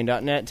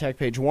anewdomain.net, Tech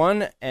Page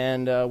 1,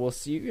 and we'll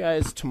see you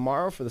guys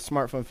tomorrow for the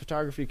Smartphone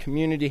Photography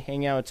Community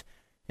Hangout,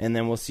 and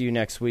then we'll see you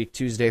next week,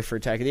 Tuesday for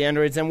Attack of the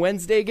Androids, and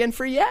Wednesday again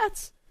for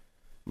Yats.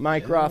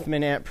 Mike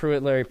Rothman, Ant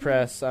Pruitt, Larry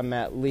Press. I'm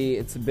Matt Lee.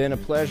 It's been a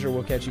pleasure.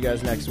 We'll catch you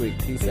guys next week.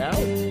 Peace out.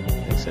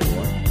 Thanks,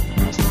 everyone.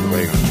 hasta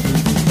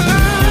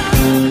luego.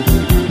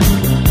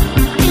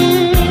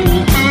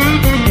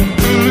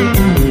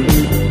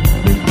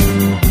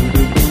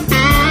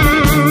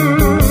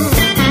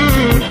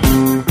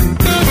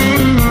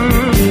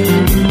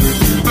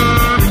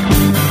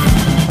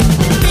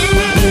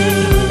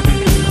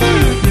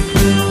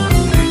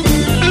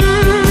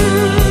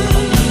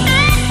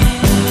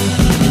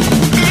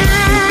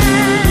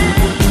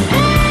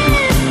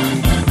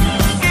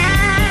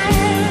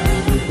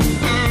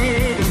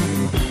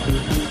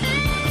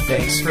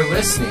 Thanks for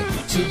listening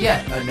to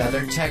Yet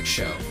Another Tech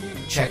Show.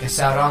 Check us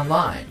out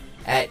online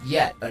at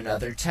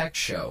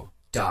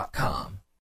yetanothertechshow.com.